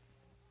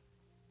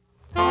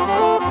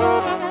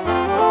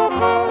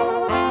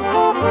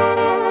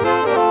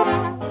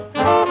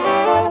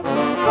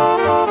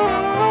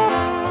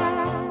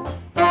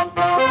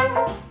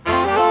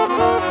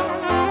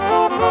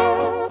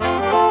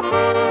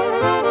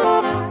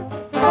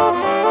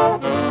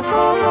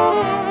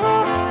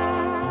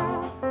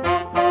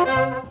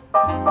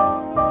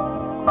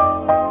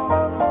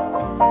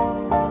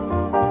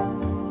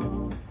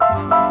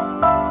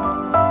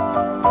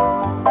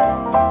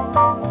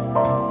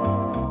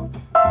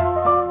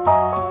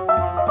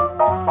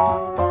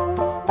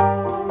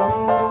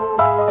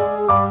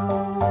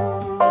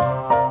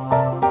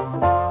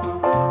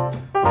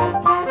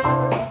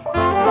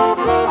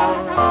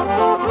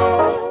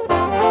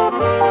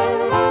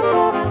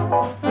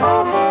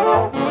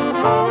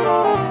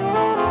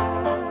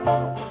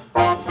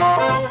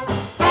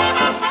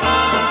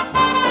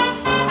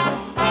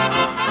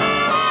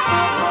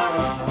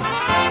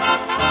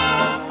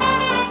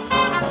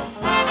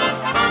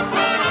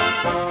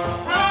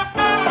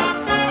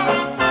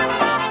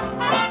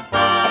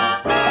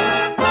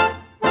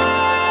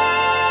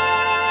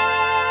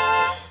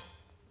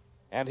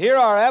 And here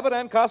are Abbott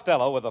and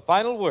Costello with the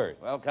final word.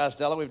 Well,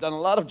 Costello, we've done a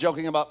lot of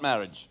joking about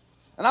marriage.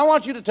 And I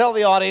want you to tell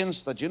the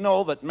audience that you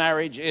know that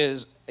marriage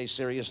is a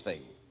serious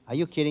thing. Are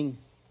you kidding?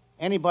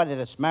 Anybody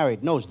that's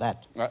married knows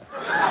that.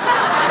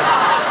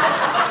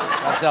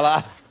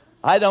 Costello,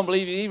 I don't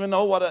believe you even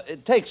know what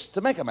it takes to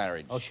make a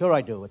marriage. Oh, sure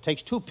I do. It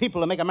takes two people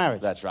to make a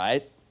marriage. That's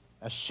right.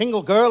 A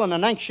single girl and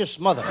an anxious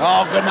mother.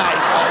 Oh, good night,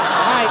 folks.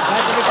 Good night.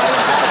 Glad everybody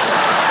in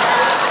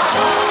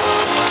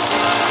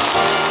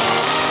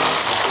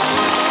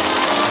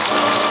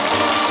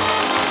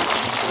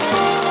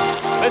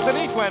Listen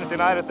each Wednesday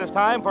night at this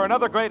time for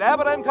another great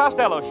Abbott and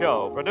Costello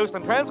Show, produced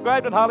and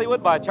transcribed in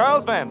Hollywood by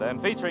Charles Vanda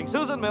and featuring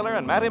Susan Miller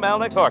and Matty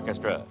Malnick's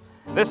orchestra.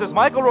 This is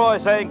Michael Roy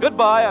saying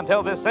goodbye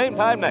until this same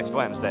time next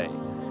Wednesday.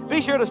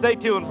 Be sure to stay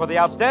tuned for the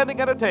outstanding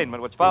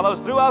entertainment which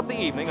follows throughout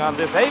the evening on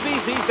this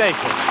ABC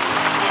station.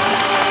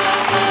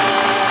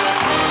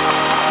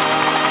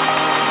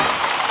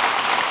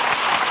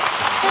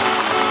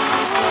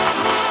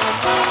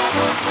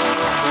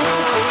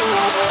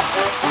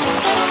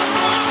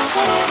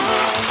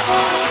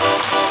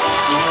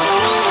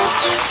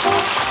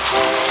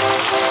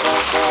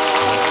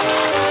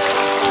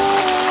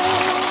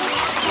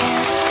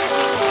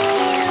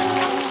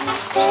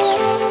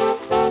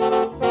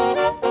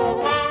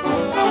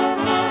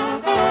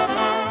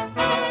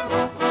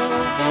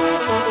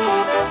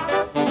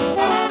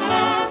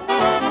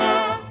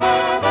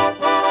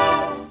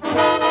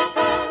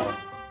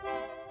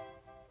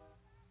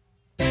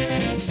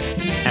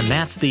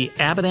 That's the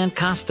Abbott and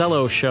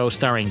Costello Show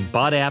starring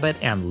Bud Abbott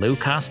and Lou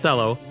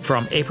Costello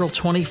from April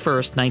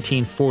 21st,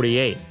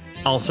 1948.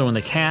 Also in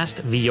the cast,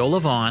 Viola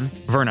Vaughn,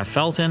 Verna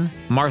Felton,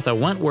 Martha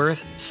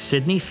Wentworth,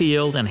 Sidney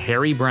Field, and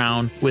Harry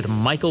Brown, with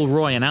Michael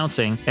Roy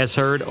announcing, as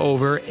heard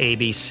over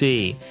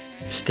ABC.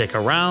 Stick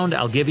around,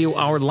 I'll give you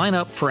our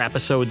lineup for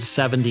episode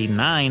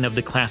 79 of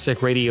the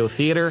Classic Radio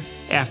Theater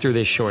after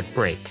this short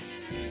break.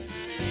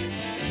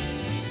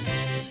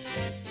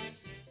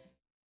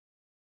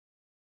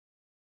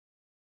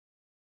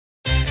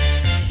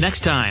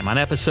 Next time on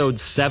episode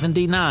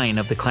 79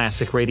 of the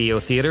Classic Radio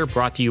Theater,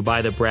 brought to you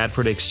by the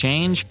Bradford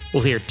Exchange,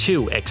 we'll hear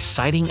 2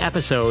 exciting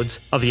episodes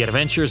of The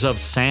Adventures of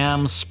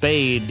Sam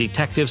Spade,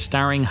 detective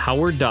starring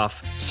Howard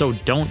Duff, so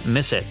don't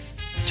miss it.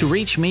 To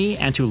reach me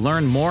and to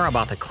learn more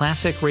about the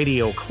Classic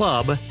Radio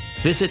Club,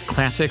 visit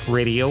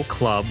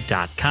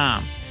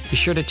classicradioclub.com. Be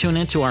sure to tune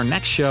in to our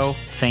next show.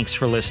 Thanks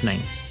for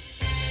listening.